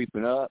one is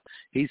creeping up.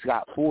 He's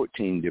got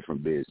 14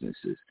 different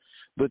businesses.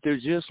 But they're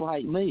just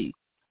like me.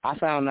 I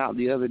found out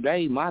the other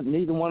day,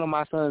 neither one of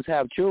my sons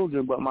have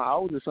children, but my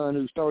oldest son,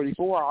 who's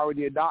 34,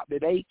 already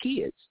adopted 8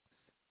 kids.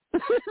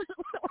 Wait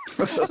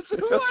a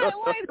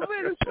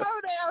minute,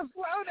 slow down.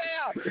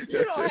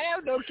 You don't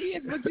have no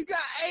kids, but you got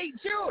 8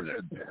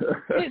 children.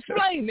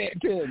 Explain that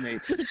to me.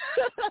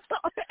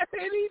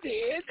 And he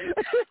did.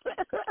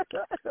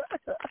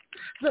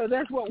 So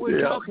that's what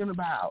we're talking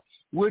about.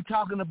 We're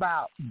talking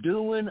about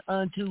doing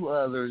unto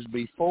others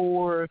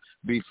before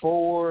they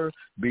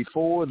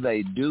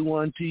do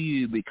unto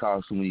you,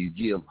 because when you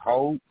give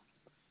hope,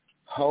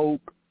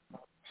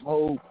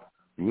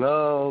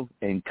 love,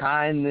 and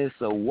kindness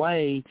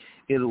away,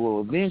 it will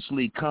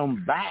eventually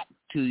come back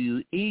to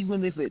you,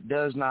 even if it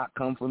does not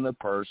come from the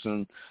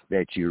person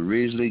that you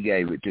originally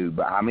gave it to.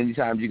 But how many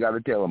times you got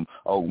to tell them,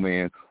 oh,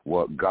 man,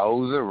 what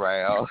goes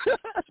around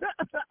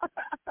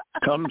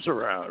Comes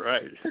around,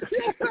 right.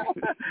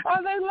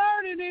 Are they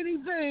learning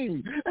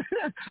anything?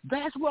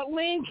 That's what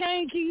Lynn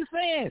Kane keeps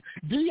saying.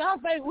 Do y'all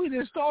think we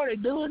just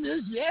started doing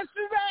this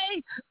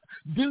yesterday?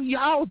 Do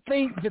y'all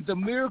think that the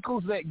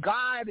miracles that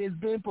God has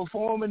been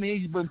performing,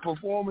 he's been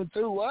performing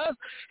through us,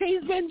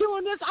 he's been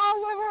doing this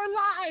all of our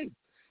life?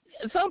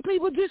 Some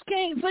people just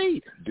can't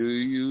see. Do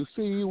you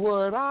see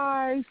what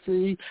I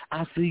see?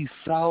 I see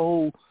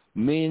so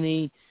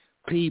many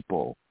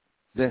people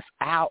that's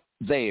out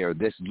there,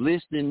 that's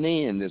listening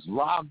in, that's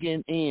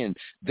logging in,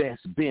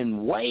 that's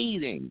been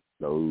waiting.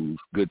 Those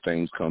good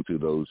things come to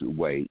those who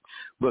wait.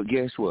 But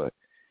guess what?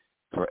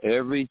 For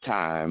every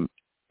time,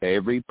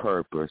 every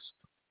purpose,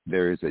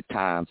 there is a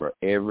time for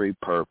every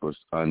purpose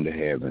under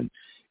heaven.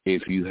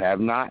 If you have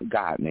not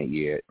gotten it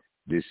yet,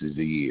 this is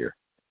the year.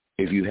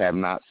 If you have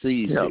not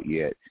seized it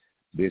yet,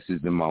 this is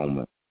the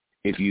moment.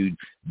 If you've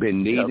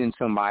been needing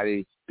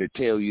somebody to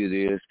tell you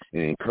this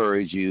and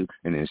encourage you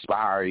and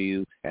inspire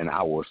you, and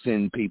I will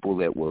send people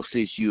that will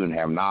assist you and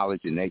have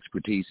knowledge and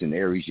expertise in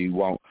areas you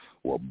want,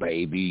 well,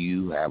 baby,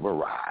 you have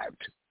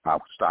arrived.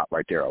 I'll stop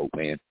right there, old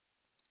man.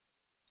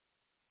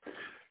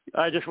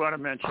 I just want to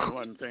mention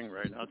one thing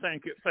right now.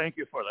 Thank you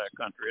for that,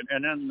 Country.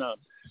 And then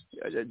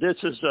this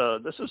is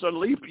a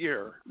leap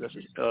year. This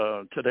is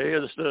today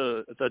is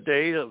the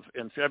day of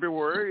in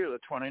February, the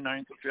 29th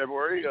of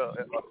February.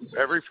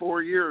 Every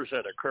 4 years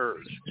that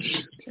occurs,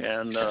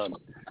 and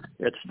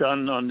it's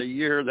done on the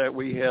year that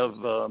we have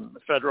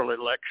federal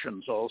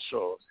elections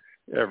also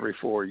every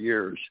 4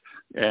 years.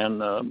 And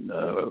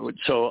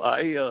so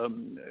I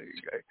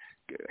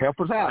help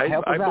us out.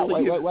 Help us out.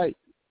 Wait.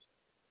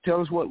 Tell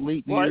us what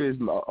leap year is.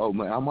 Oh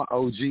man, I'm an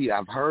OG.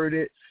 I've heard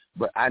it,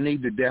 but I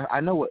need to.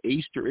 I know what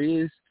Easter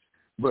is,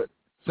 but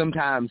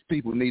sometimes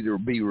people need to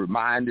be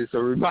reminded. So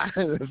remind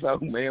us,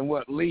 Oak Man,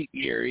 what leap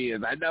year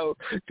is. I know.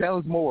 Tell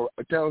us more.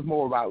 Tell us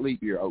more about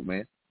leap year, Oak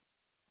Man.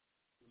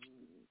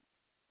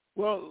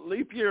 Well,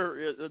 leap year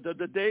is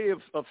the day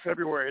of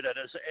February that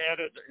is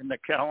added in the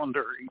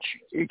calendar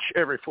each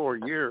every 4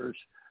 years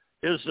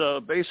is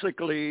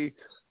basically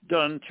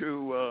done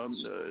to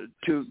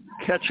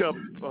catch up.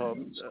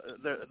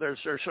 There's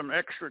some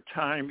extra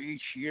time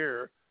each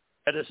year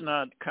that is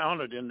not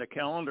counted in the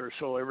calendar.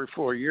 So every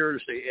 4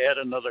 years they add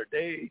another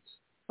day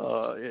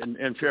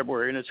in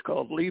February, and it's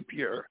called leap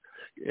year.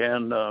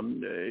 And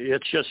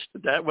it's just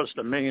that was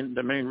the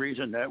main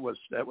reason that was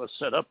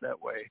set up that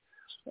way.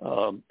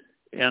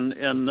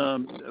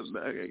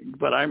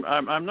 But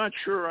I'm not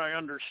sure I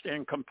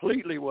understand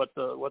completely what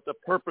the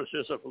purpose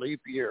is of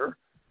leap year.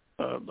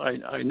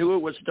 I knew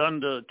it was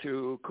done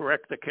to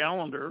correct the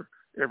calendar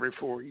every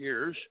 4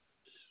 years.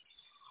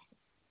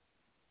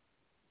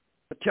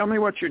 But tell me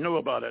what you knew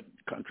about it,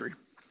 Country.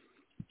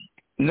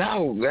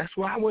 No, that's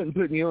why I wasn't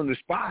putting you on the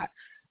spot.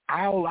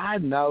 All I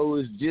know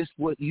is just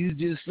what you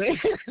just said.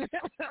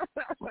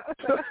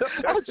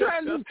 I'm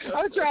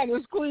trying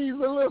to squeeze a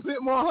little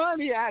bit more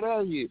honey out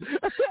of you.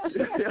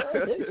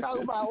 They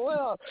talk about,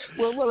 well,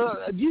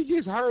 you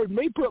just heard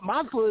me put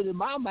my foot in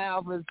my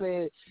mouth and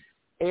said,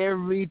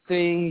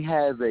 everything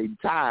has a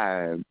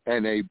time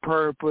and a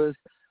purpose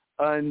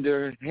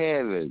under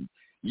heaven.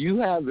 You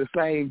have the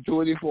same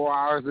 24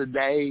 hours a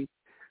day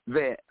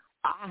that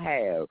I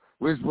have,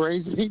 which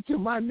brings me to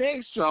my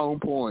next strong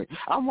point.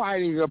 I'm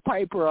writing a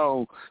paper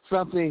on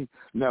something.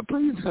 Now,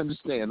 please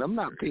understand, I'm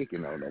not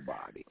picking on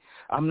nobody.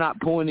 I'm not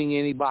pointing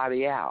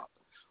anybody out.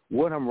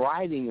 What I'm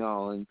writing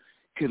on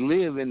could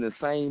live in the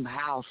same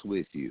house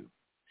with you.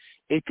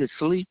 It could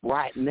sleep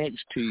right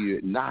next to you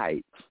at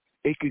night.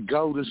 It could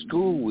go to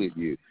school with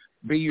you,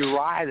 be your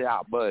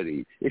ride-out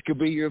buddy. It could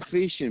be your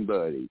fishing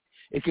buddy.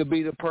 It could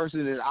be the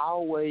person that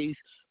always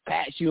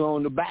pats you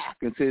on the back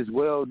and says,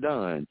 well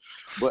done.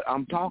 But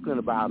I'm talking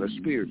about a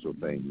spiritual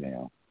thing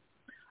now.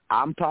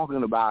 I'm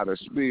talking about a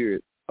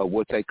spirit of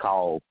what they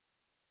call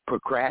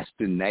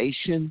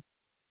procrastination.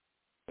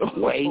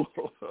 Wait,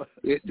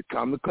 it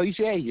comes the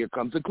cliche. Here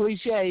comes the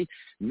cliche.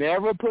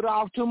 Never put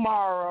off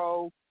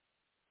tomorrow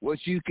what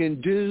you can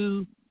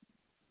do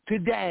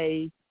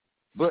today.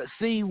 But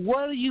see,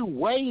 what are you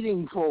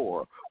waiting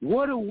for?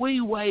 What are we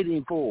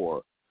waiting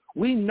for?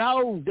 We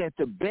know that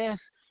the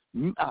best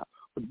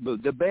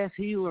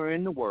healer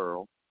in the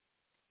world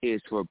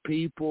is for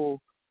people.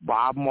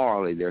 Bob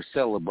Marley, they're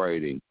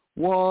celebrating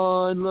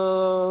one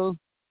love,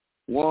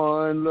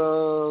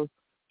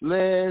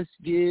 let's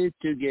get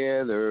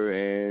together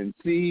and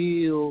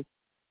feel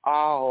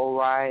all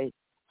right.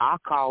 I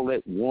call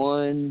it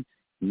one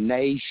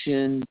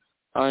nation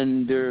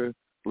under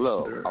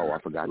love. Oh, I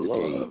forgot to tell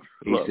you.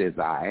 He says,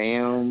 I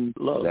am,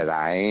 love. That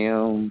I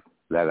am,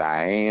 that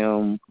I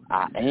am,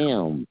 I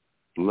am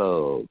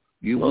love.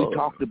 We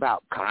talked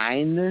about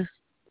kindness.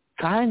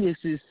 Kindness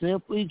is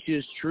simply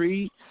just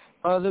treat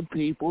other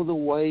people the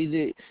way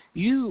that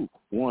you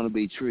want to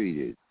be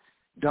treated.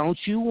 Don't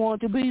you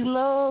want to be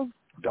loved?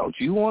 Don't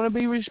you want to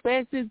be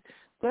respected?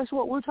 That's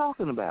what we're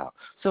talking about.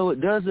 So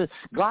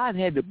God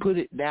had to put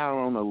it down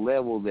on a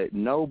level that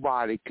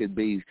nobody could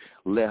be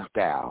left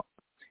out.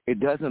 It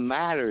doesn't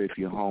matter if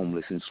you're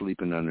homeless and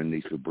sleeping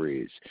underneath the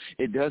bridge.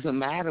 It doesn't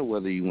matter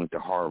whether you went to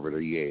Harvard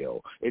or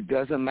Yale. It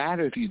doesn't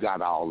matter if you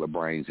got all the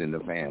brains in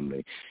the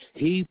family.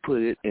 He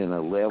put it in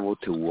a level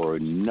to where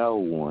no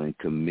one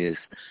can miss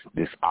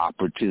this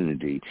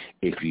opportunity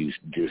if you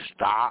just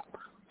stop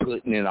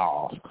putting it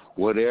off.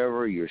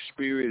 Whatever your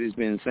spirit has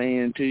been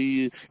saying to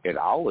you, it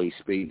always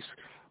speaks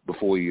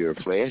before your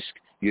flesh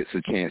gets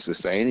a chance to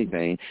say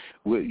anything.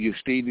 Your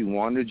Stevie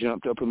Wonder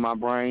jumped up in my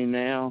brain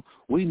now.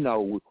 We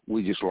know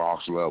we just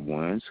lost loved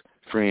ones,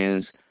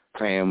 friends,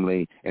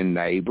 family, and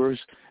neighbors.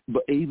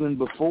 But even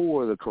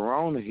before the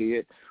corona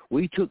hit,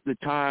 we took the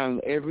time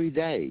every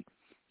day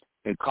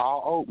and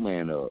call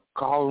Oakman up,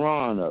 call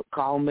Ron up,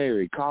 call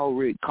Mary, call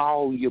Rick,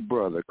 call your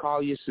brother,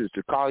 call your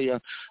sister, call your...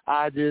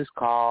 I just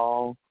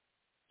call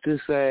to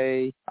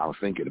say, I was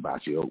thinking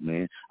about you,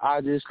 Oakman.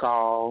 I just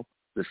call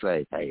to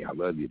say, hey, I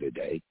love you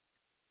today.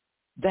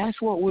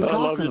 That's what we're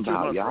talking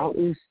about, y'all.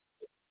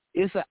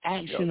 It's an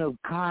action of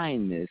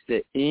kindness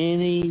that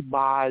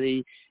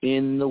anybody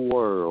in the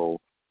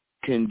world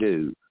can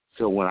do.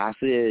 So when I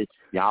said,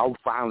 y'all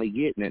finally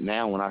getting it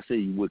now, when I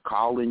say we're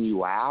calling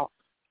you out,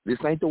 this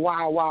ain't the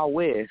Wild Wild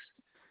West.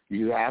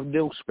 You have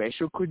those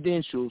special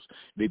credentials.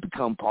 They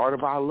become part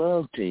of our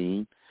love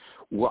team.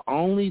 The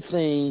only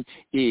thing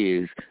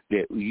is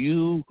that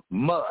you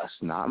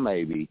must, not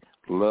maybe,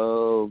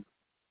 love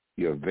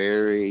your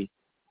very,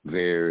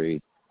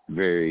 very,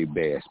 very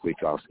best,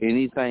 because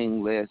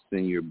anything less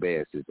than your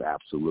best is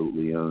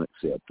absolutely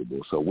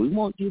unacceptable. So we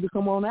want you to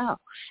come on out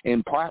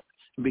and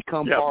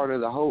become part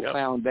of the Hope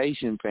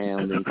Foundation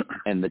family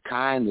and the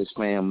kindness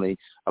family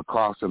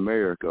across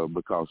America,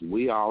 because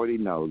we already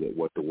know that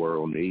what the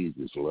world needs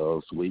is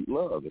love, sweet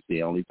love. It's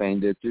the only thing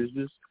that there's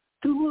just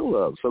too little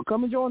of. So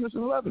come and join us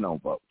in loving on,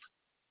 folks.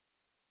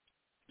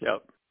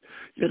 Yep.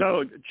 You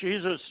know,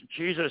 Jesus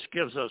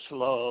gives us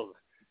love,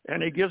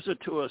 and he gives it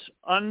to us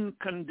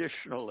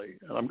unconditionally.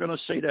 And I'm going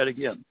to say that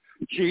again.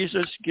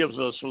 Jesus gives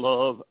us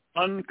love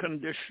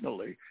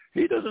unconditionally.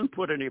 He doesn't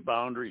put any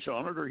boundaries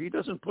on it, or he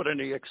doesn't put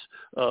any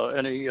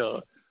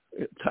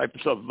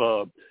types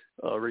of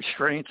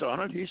restraints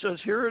on it. He says,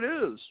 here it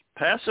is.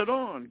 Pass it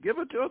on. Give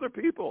it to other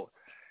people.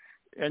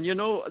 And, you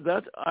know,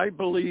 that I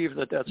believe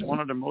that that's one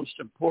of the most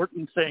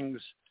important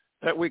things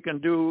that we can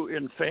do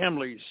in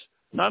families,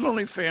 not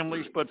only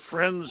families, but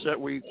friends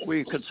that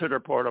we consider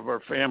part of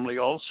our family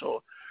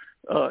also,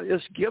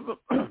 is give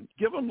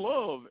them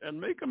love and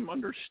make them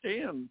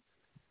understand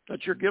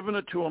that you're giving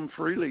it to them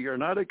freely. You're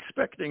not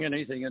expecting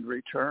anything in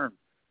return,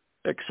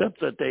 except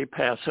that they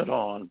pass it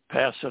on.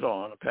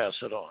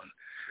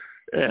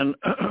 And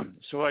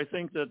so I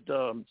think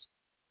that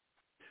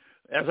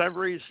as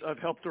I've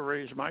helped to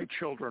raise my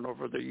children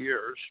over the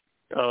years,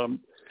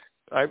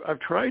 I've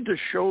tried to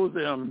show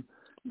them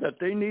that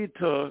they need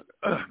to,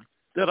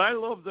 that I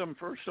love them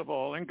first of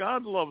all, and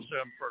God loves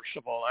them first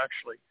of all,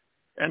 actually.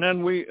 And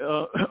then we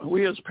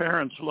as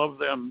parents love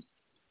them,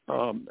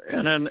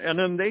 and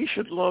then they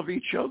should love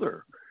each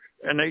other,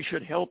 and they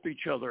should help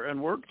each other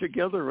and work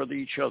together with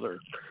each other,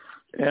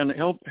 and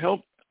help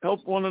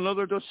one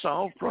another to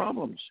solve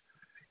problems.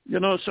 You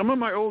know, some of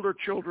my older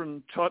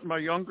children taught my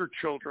younger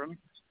children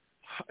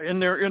in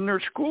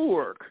their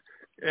schoolwork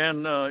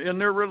and in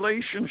their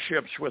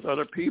relationships with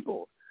other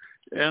people,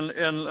 and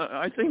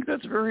I think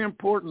that's very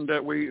important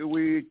that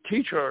we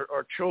teach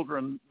our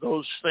children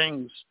those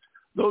things,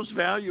 those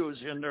values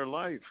in their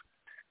life,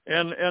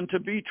 and to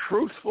be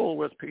truthful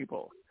with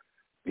people,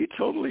 be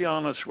totally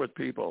honest with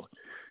people.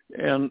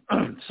 And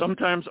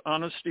sometimes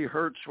honesty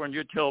hurts when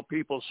you tell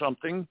people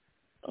something,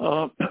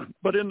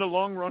 but in the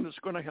long run, it's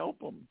going to help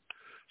them.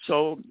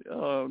 So,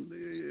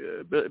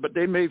 but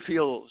they may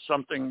feel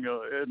something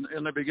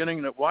in the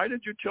beginning that, why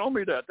did you tell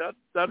me that?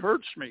 That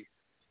hurts me.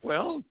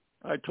 Well,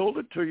 I told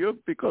it to you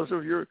because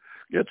of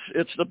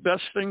it's the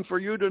best thing for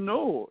you to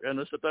know, and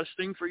it's the best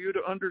thing for you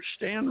to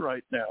understand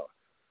right now.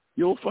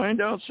 You'll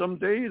find out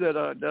someday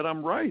that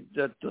I'm right,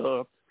 that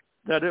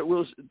it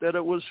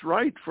was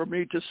right for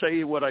me to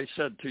say what I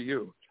said to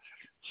you.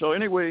 So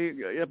anyway,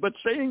 but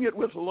saying it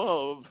with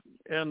love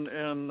and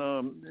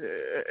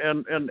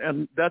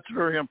that's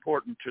very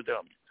important to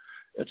them.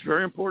 It's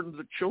very important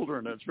to the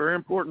children. It's very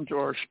important to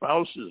our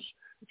spouses.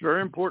 It's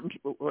very important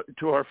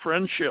to our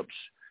friendships,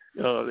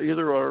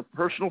 either our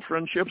personal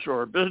friendships or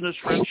our business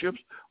friendships,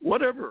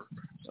 whatever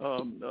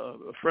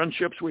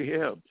friendships we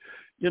have.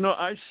 You know,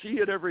 I see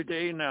it every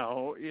day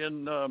now.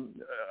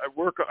 I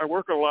work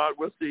a lot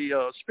with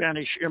the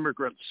Spanish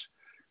immigrants,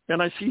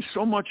 and I see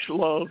so much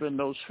love in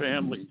those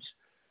families.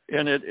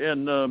 And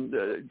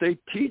they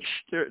teach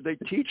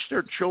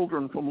their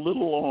children from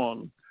little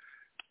on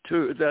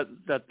to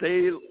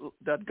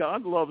that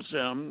God loves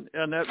them,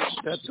 and that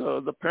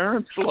the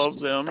parents love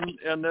them,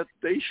 and that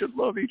they should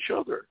love each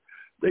other.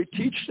 They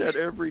teach that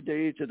every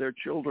day to their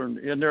children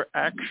in their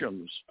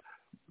actions,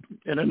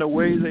 and in the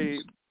way they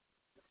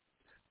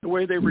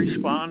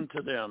respond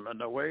to them, and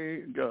the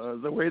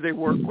way they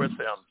work with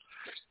them.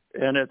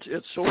 And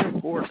it's so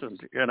important.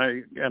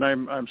 And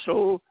I'm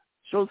so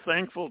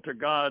thankful to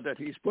God that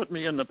he's put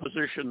me in the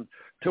position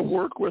to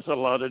work with a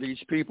lot of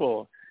these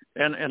people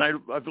And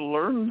I've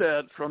learned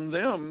that from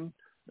them.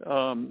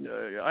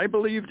 I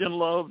believed in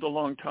love a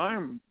long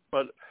time,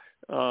 but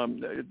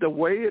the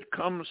way it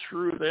comes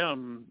through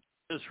them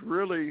is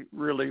really,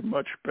 really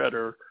much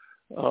better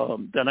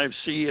than I've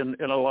seen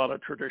in a lot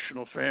of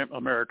traditional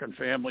American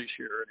families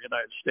here in the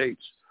United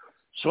States.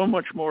 So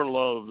much more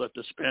love that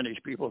the Spanish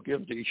people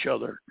give to each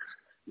other,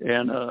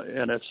 and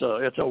it's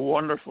a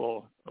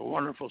wonderful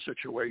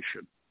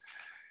situation.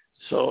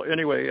 So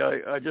anyway,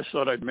 I just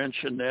thought I'd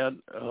mention that.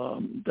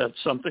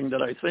 That's something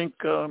that I think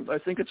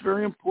it's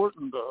very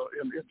important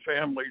in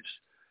families,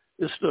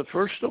 is to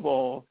first of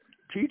all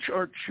teach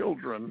our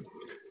children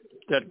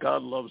that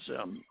God loves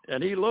them,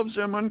 and He loves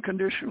them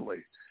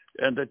unconditionally,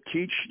 and to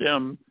teach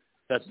them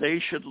that they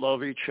should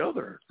love each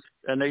other,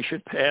 and they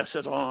should pass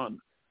it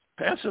on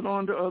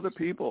to other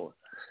people,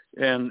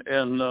 and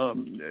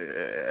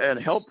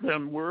help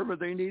them wherever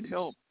they need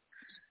help.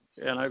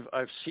 And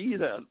I see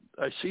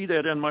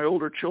that in my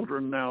older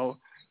children now,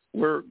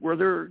 where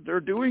they're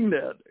doing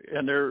that,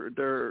 and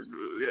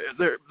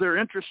they're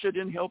interested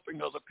in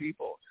helping other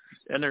people,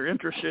 and they're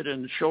interested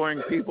in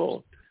showing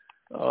people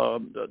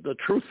the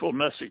truthful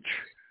message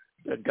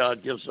that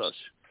God gives us,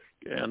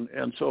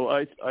 and so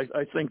I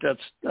think that's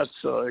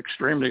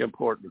extremely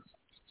important.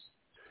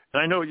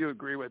 And I know you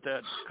agree with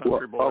that,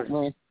 country boy.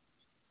 Man.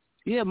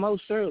 Yeah,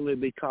 most certainly,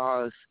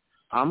 because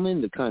I'm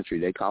in the country.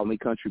 They call me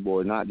country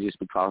boy, not just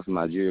because of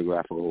my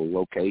geographical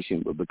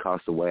location, but because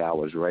the way I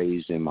was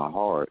raised in my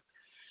heart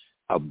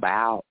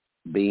about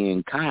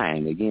being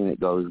kind. Again,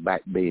 it goes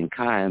back to being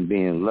kind,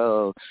 being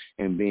loved,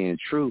 and being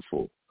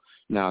truthful.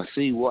 Now,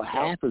 see, what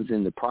happens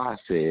in the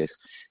process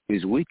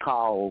is we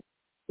call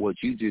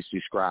what you just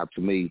described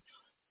to me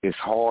is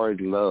hard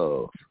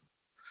love.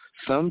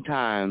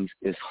 Sometimes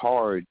it's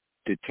hard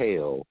to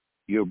tell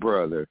your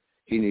brother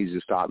he needs to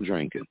stop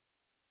drinking.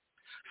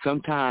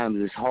 Sometimes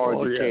it's hard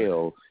to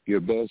tell your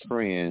best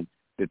friend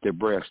that their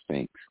breath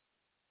stinks.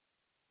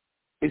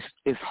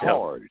 It's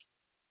hard,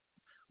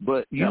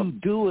 but you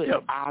do it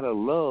out of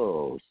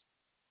love.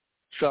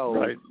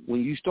 So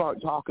when you start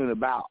talking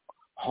about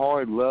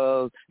hard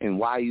love, and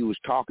while you was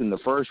talking, the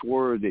first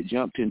word that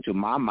jumped into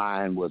my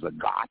mind was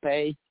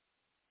agape,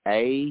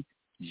 A-G-A-P-E.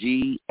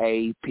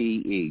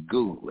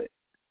 Google it.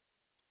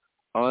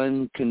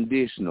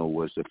 Unconditional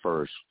was the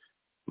first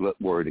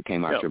word that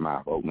came out your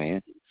mouth, old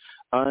man.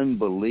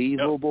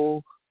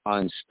 Unbelievable,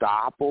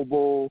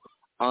 unstoppable,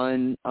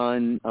 that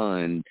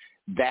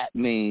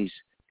means,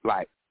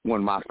 like, one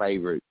of my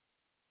favorite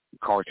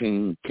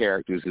cartoon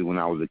characters when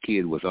I was a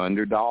kid was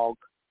Underdog.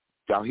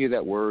 Y'all hear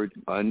that word,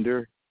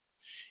 under?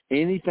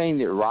 Anything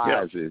that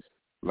rises,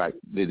 like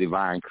the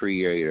divine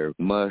creator,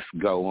 must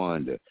go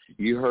under.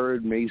 You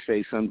heard me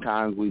say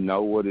sometimes we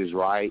know what is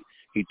right.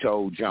 He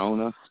told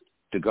Jonah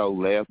to go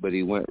left, but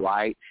he went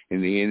right,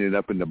 and he ended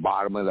up in the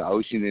bottom of the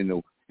ocean in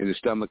the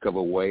stomach of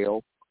a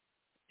whale.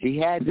 He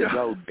had to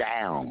go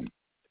down,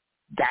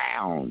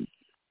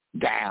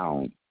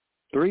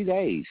 3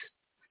 days.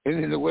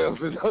 And then the whale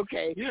says,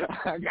 okay,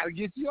 I got to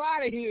get you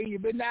out of here.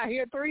 You've been down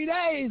here 3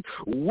 days.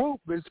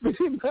 Whoop, and spit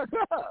him back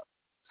up.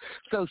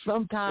 So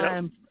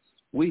sometimes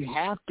we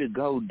have to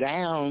go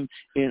down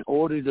in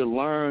order to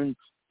learn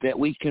that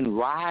we can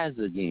rise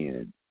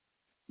again.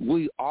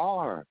 We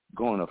are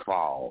going to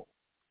fall.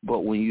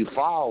 But when you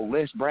fall,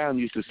 Les Brown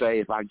used to say,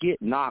 if I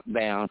get knocked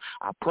down,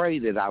 I pray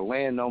that I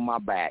land on my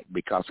back,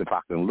 because if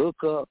I can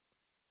look up,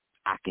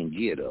 I can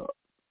get up.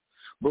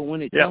 But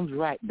when it comes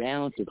right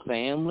down to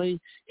family,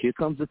 here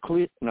comes a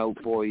clip note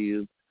for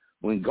you.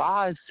 When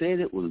God said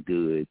it was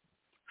good,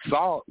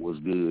 thought was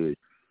good,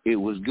 it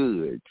was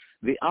good.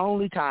 The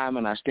only time,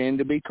 and I stand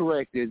to be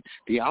corrected,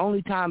 the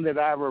only time that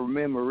I ever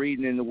remember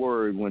reading in the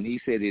Word when He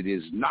said it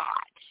is not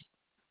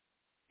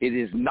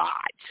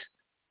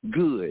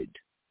good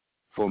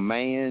for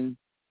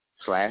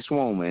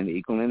man/woman,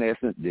 equal in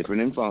essence,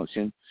 different in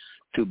function,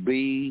 to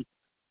be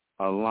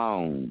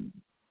alone.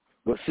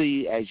 But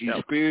see, as you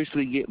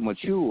spiritually get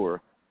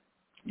mature,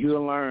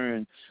 you'll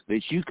learn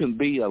that you can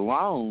be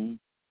alone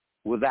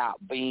without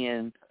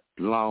being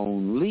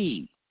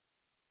lonely.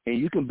 And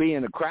you can be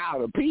in a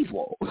crowd of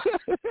people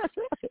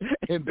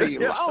and be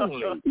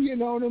lonely. You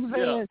know what I'm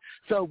saying?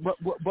 So,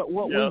 but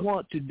what we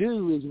want to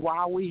do is,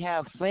 while we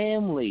have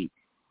family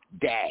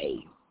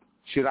day,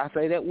 should I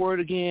say that word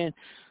again?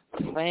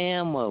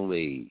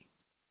 Family.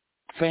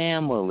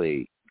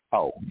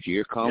 Oh,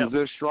 here comes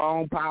the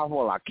strong,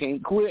 powerful. I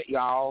can't quit,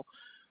 y'all.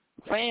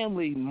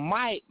 Family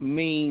might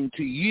mean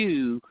to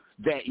you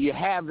that you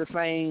have the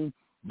same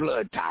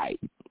blood type.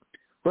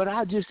 But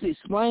I just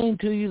explained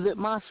to you that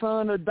my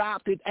son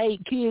adopted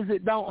 8 kids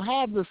that don't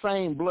have the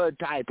same blood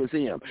type as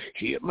him.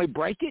 Hear me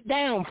break it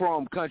down for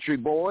him, country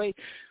boy.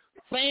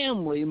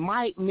 Family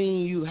might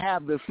mean you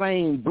have the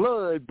same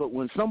blood, but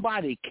when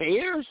somebody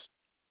cares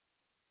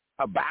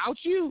about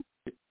you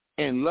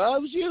and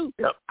loves you,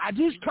 I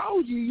just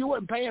told you, you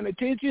weren't paying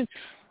attention.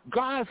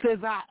 God says,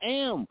 I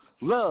am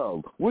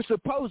love. We're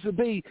supposed to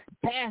be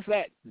past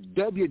that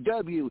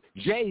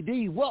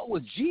WWJD. What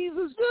would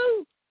Jesus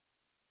do?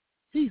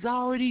 He's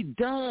already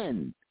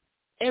done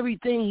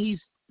everything He's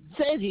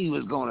said he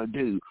was going to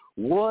do.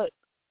 What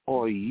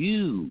are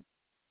you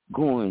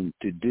going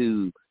to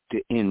do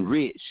to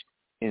enrich,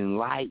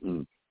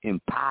 enlighten,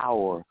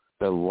 empower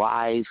the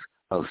life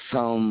of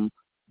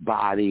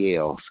somebody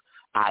else?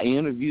 I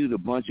interviewed a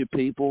bunch of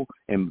people,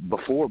 and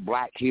before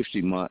Black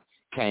History Month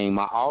came,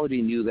 I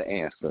already knew the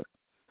answer.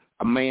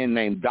 A man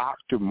named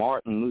Dr.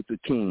 Martin Luther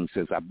King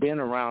says, I've been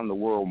around the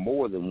world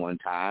more than one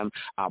time.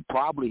 I'll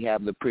probably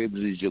have the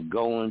privilege of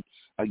going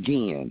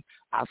again.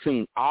 I've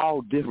seen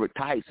all different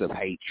types of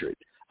hatred.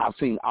 I've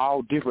seen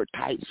all different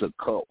types of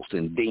cults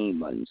and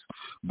demons.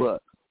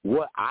 But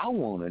what I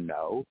want to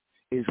know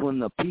is when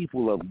the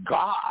people of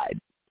God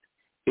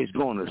is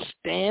going to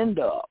stand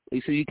up.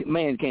 He said,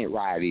 man can't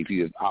ride if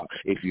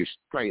you're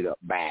straight up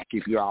back.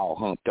 If you're all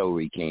humped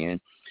over, he can.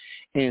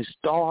 And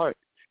start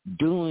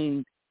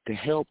doing to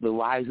help the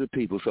lives of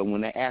people. So when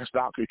they asked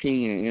Dr.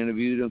 King and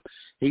interviewed him,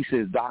 he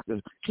says,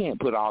 Doctor, can't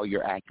put all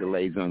your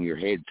accolades on your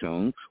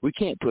headstone. We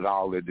can't put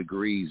all the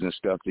degrees and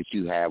stuff that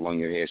you have on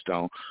your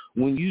headstone.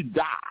 When you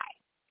die,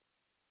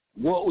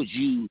 what would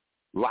you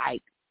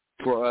like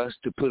for us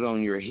to put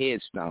on your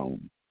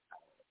headstone?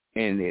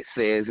 And it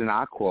says, and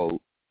I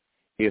quote,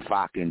 if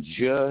I can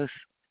just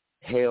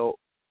help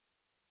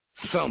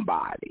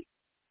somebody.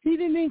 He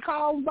didn't even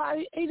call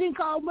nobody. He didn't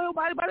call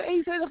nobody. But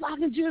he said, if I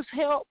can just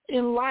help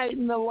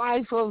enlighten the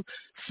life of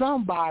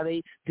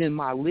somebody, then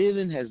my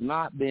living has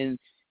not been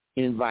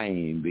in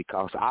vain,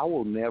 because I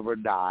will never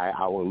die.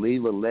 I will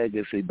leave a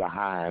legacy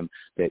behind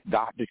that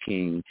Dr.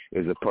 King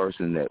is a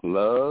person that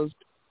loved,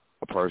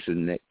 a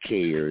person that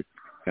cared,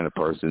 and a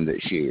person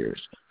that shares.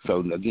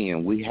 So,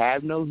 again, we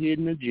have no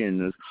hidden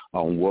agendas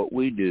on what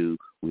we do.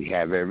 We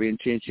have every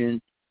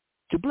intention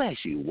to bless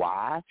you.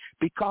 Why?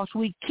 Because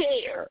we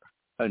care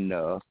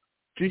enough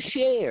to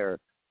share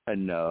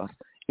enough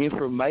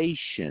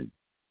information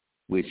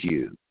with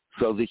you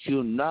so that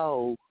you'll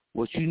know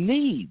what you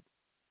need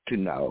to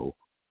know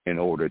in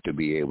order to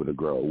be able to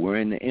grow. We're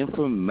in the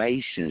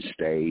information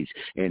stage,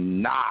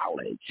 and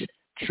knowledge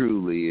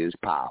truly is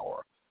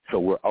power. So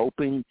we're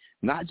opening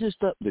not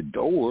just up the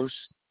doors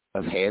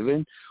of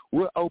heaven,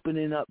 we're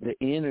opening up the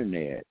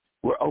internet.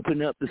 We're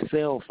opening up the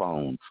cell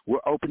phone. We're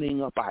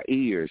opening up our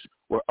ears.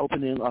 We're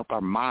opening up our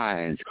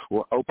minds.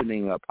 We're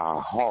opening up our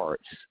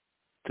hearts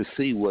to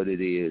see what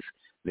it is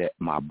that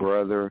my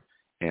brother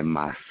and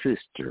my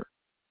sister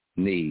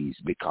needs.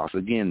 Because,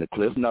 again, the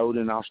cliff note,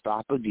 and I'll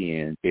stop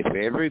again, if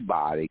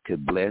everybody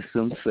could bless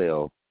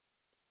themselves,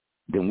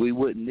 then we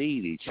wouldn't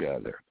need each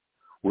other.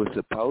 We're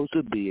supposed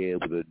to be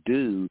able to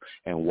do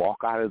and walk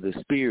out of the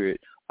spirit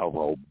of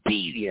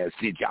obedience.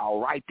 Did y'all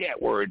write that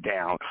word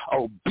down?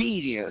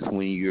 Obedience.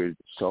 When you're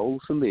soul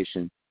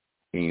submission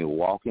and you're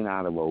walking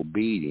out of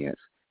obedience,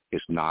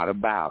 it's not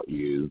about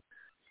you.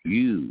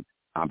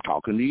 I'm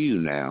talking to you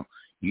now.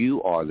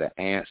 You are the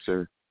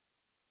answer,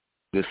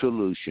 the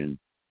solution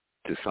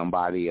to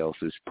somebody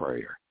else's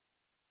prayer.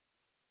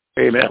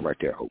 Amen. Stop right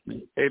there, Hope.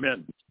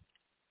 Amen.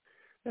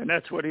 And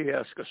that's what he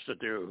asked us to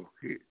do.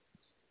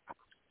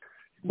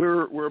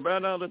 We're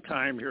about out of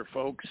time here,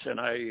 folks, and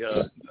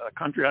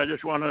Country, I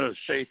just want to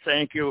say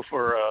thank you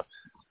for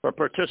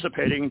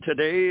participating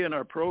today in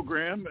our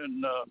program,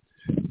 and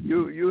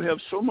you have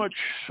so much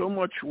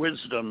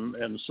wisdom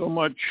and so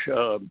much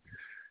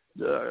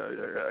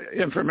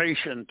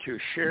information to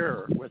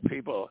share with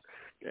people,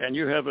 and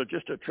you have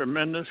just a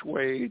tremendous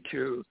way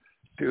to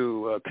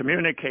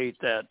communicate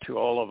that to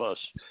all of us,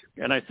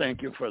 and I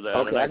thank you for that.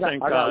 Okay,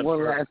 and I got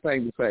one last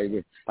thing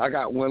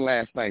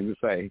to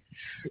say.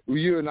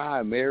 You and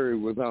I, Mary,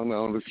 was on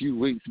a few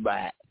weeks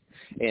back,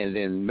 and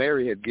then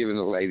Mary had given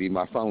the lady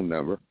my phone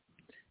number,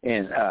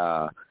 and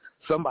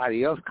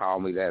somebody else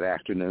called me that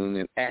afternoon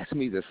and asked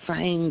me the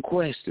same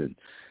question.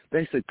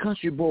 They said,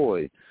 Country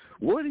Boy,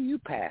 where do you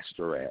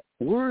pastor at?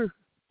 Where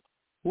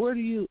do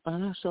you?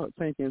 And I started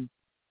thinking,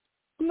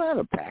 I'm not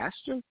a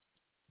pastor.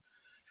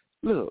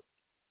 Look,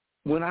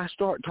 when I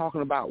start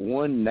talking about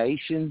one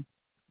nation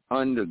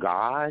under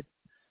God,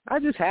 I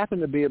just happen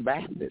to be a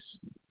Baptist.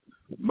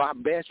 My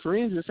best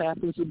friend just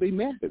happens to be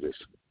Methodist.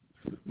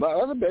 My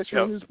other best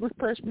friend is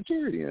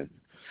Presbyterian.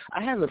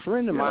 I have a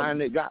friend of mine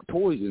that got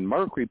poisoned,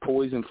 mercury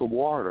poison for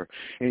water,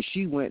 and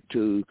she went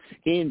to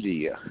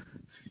India.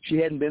 She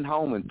hadn't been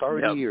home in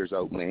 30 years,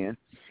 old man,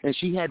 and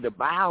she had to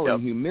bow in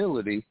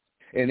humility,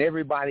 and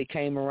everybody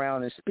came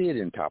around and spit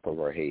on top of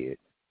her head.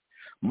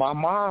 My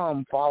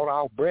mom fought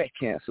off breast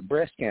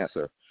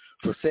cancer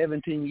for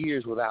 17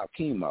 years without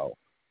chemo,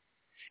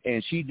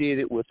 and she did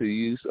it with the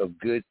use of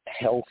good,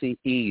 healthy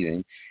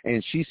eating,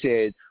 and she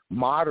said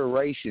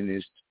moderation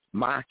is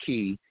my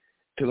key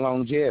to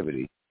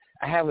longevity.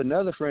 I have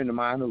another friend of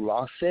mine who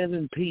lost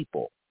 7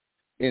 people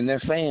in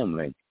their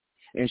family,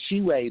 and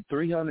she weighed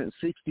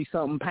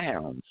 360-something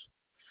pounds,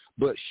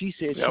 but she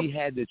said she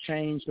had to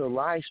change her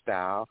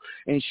lifestyle,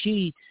 and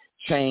she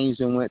changed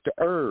and went to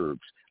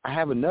herbs. I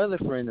have another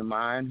friend of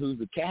mine who's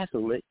a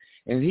Catholic,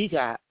 and he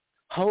got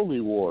holy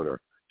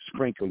water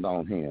sprinkled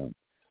on him.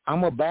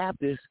 I'm a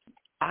Baptist.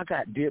 I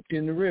got dipped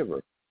in the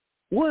river.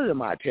 What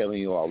am I telling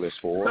you all this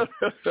for?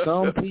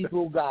 Some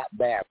people got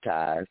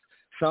baptized.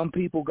 Some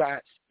people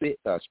got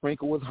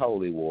sprinkled with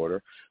holy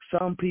water.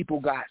 Some people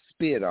got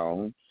spit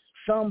on.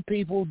 Some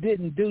people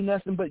didn't do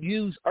nothing but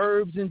use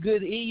herbs and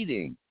good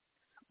eating.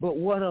 But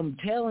what I'm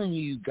telling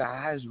you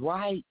guys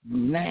right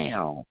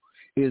now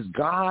is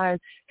God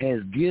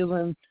has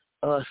given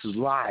us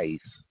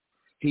life.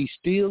 He's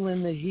still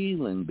in the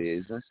healing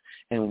business.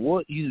 And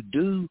what you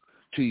do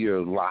to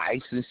your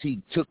life, since he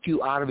took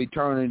you out of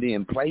eternity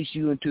and placed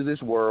you into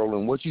this world,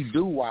 and what you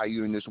do while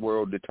you're in this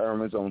world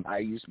determines on how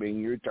you spend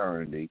your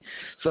eternity.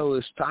 So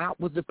stop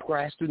with the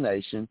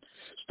procrastination.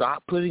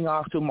 Stop putting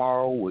off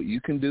tomorrow what you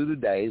can do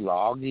today.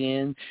 Log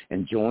in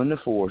and join the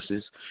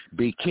forces.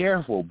 Be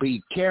careful.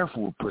 Be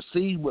careful.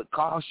 Proceed with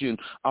caution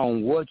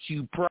on what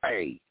you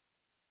pray.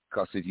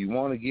 Because if you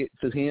want to get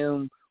to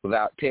him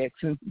without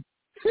texting,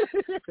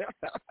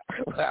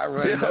 without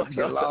running up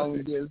your long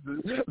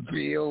distance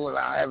bill,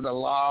 without having to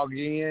log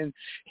in,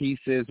 he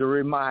says to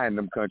remind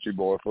them, country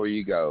boy, before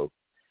you go,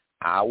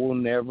 I will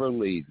never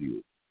leave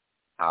you.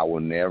 I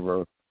will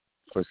never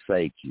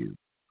forsake you.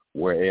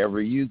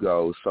 Wherever you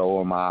go,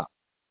 so am I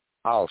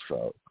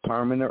also.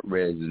 Permanent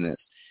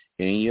residence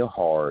in your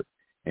heart,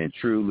 and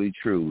truly,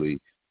 truly,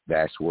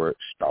 that's where it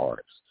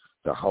starts.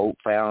 The Hope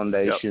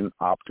Foundation,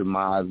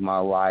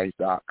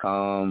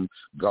 OptimizeMyLife.com,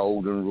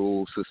 Golden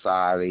Rule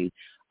Society,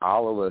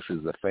 all of us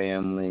is a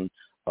family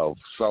of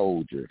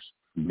soldiers.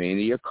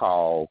 Many are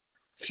called,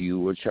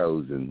 few are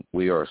chosen.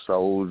 We are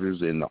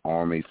soldiers in the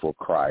army for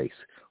Christ.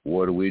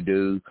 What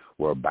do?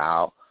 We're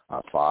about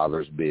our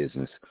Father's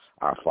business.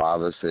 Our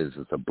Father says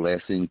it's a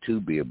blessing to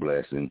be a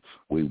blessing.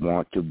 We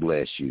want to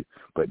bless you,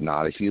 but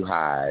not if you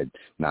hide,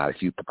 not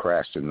if you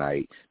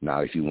procrastinate,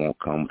 not if you won't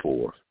come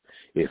forth.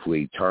 If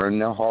we turn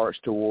their hearts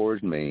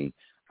towards me,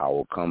 I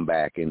will come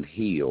back and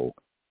heal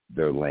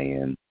their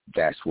land.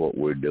 That's what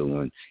we're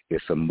doing.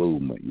 It's a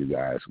movement, you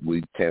guys.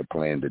 We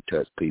plan to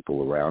touch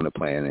people around the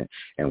planet,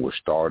 and we're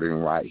starting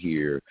right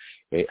here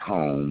at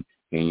home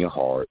in your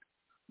heart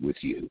with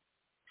you.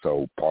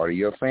 So part of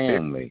your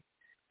family,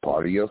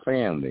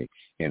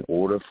 in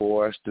order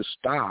for us to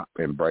stop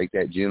and break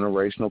that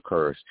generational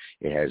curse,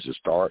 it has to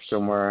start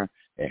somewhere.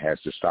 It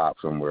has to stop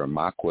somewhere.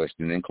 My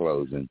question in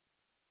closing,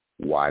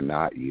 why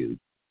not you?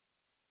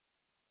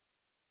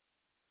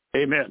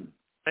 Amen.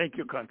 Thank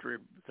you, country.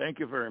 Thank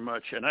you very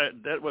much. And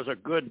that was a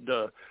good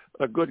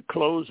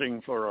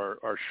closing for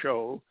our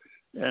show,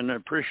 and I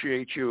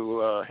appreciate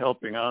you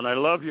helping out. I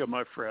love you,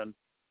 my friend.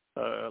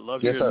 I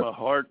love you in my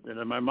heart and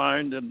in my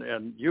mind,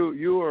 and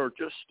you are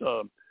just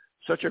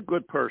such a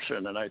good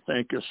person, and I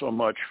thank you so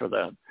much for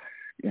that.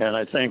 And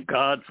I thank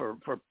God for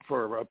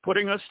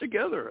putting us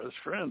together as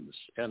friends.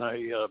 And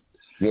I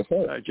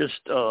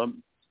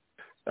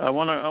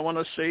want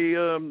to say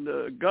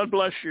God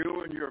bless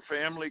you and your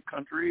family,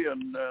 country,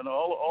 and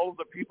all of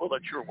the people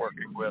that you're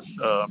working with.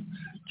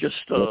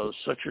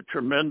 Such a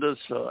tremendous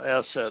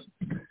asset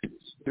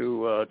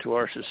to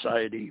our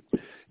society.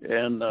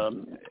 And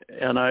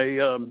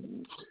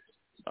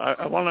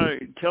I want to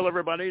tell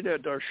everybody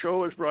that our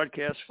show is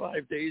broadcast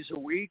 5 days a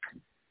week.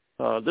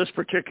 This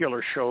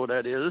particular show,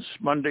 that is,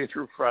 Monday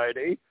through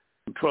Friday,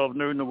 from 12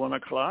 noon to 1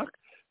 o'clock.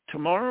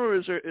 Tomorrow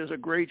is a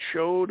great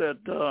show that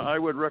I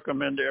would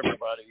recommend to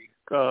everybody.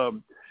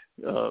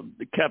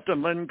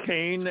 Captain Lynn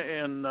Kane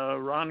and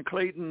Ron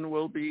Clayton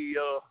will be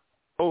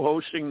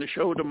co-hosting the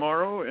show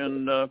tomorrow,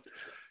 and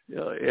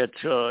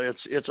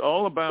it's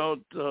all about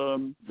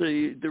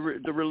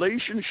the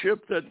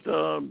relationship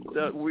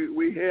that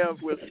we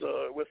have with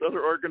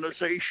other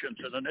organizations,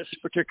 and in this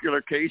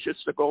particular case,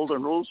 it's the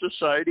Golden Rule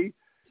Society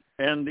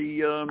and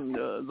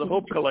the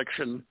Hope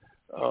Collection.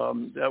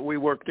 That we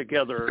work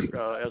together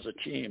as a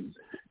team,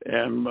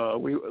 and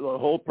the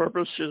whole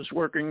purpose is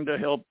working to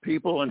help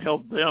people and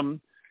help them,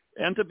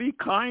 and to be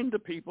kind to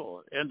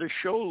people and to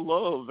show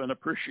love and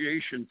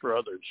appreciation for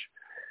others.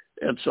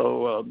 And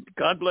so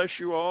God bless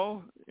you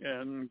all,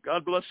 and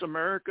God bless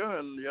America,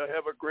 and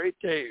have a great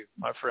day,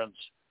 my friends.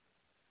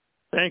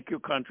 Thank you,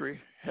 country.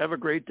 Have a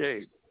great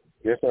day.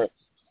 Yes, sir.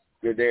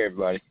 Good day,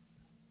 everybody.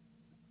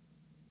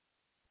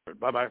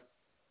 Bye-bye.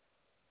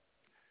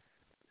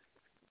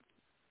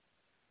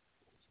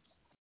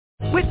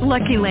 With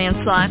Lucky Land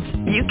Slots,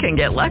 you can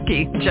get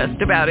lucky just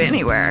about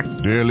anywhere.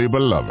 Dearly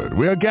beloved,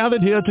 we are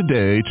gathered here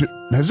today to...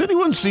 Has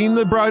anyone seen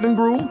the bride and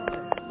groom?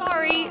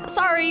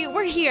 Sorry,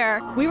 we're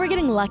here. We were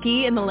getting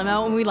lucky in the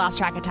limo and we lost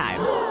track of time.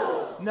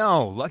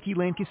 No, Lucky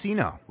Land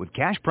Casino, with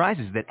cash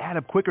prizes that add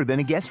up quicker than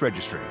a guest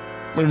registry.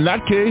 In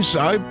that case,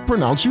 I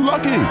pronounce you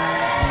lucky.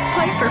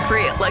 Play for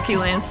free at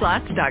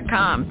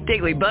LuckyLandSlots.com.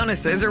 Daily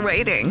bonuses are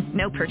waiting.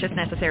 No purchase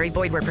necessary.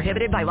 Void where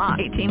prohibited by law.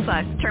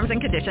 18+. Terms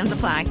and conditions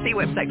apply. See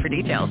website for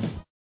details.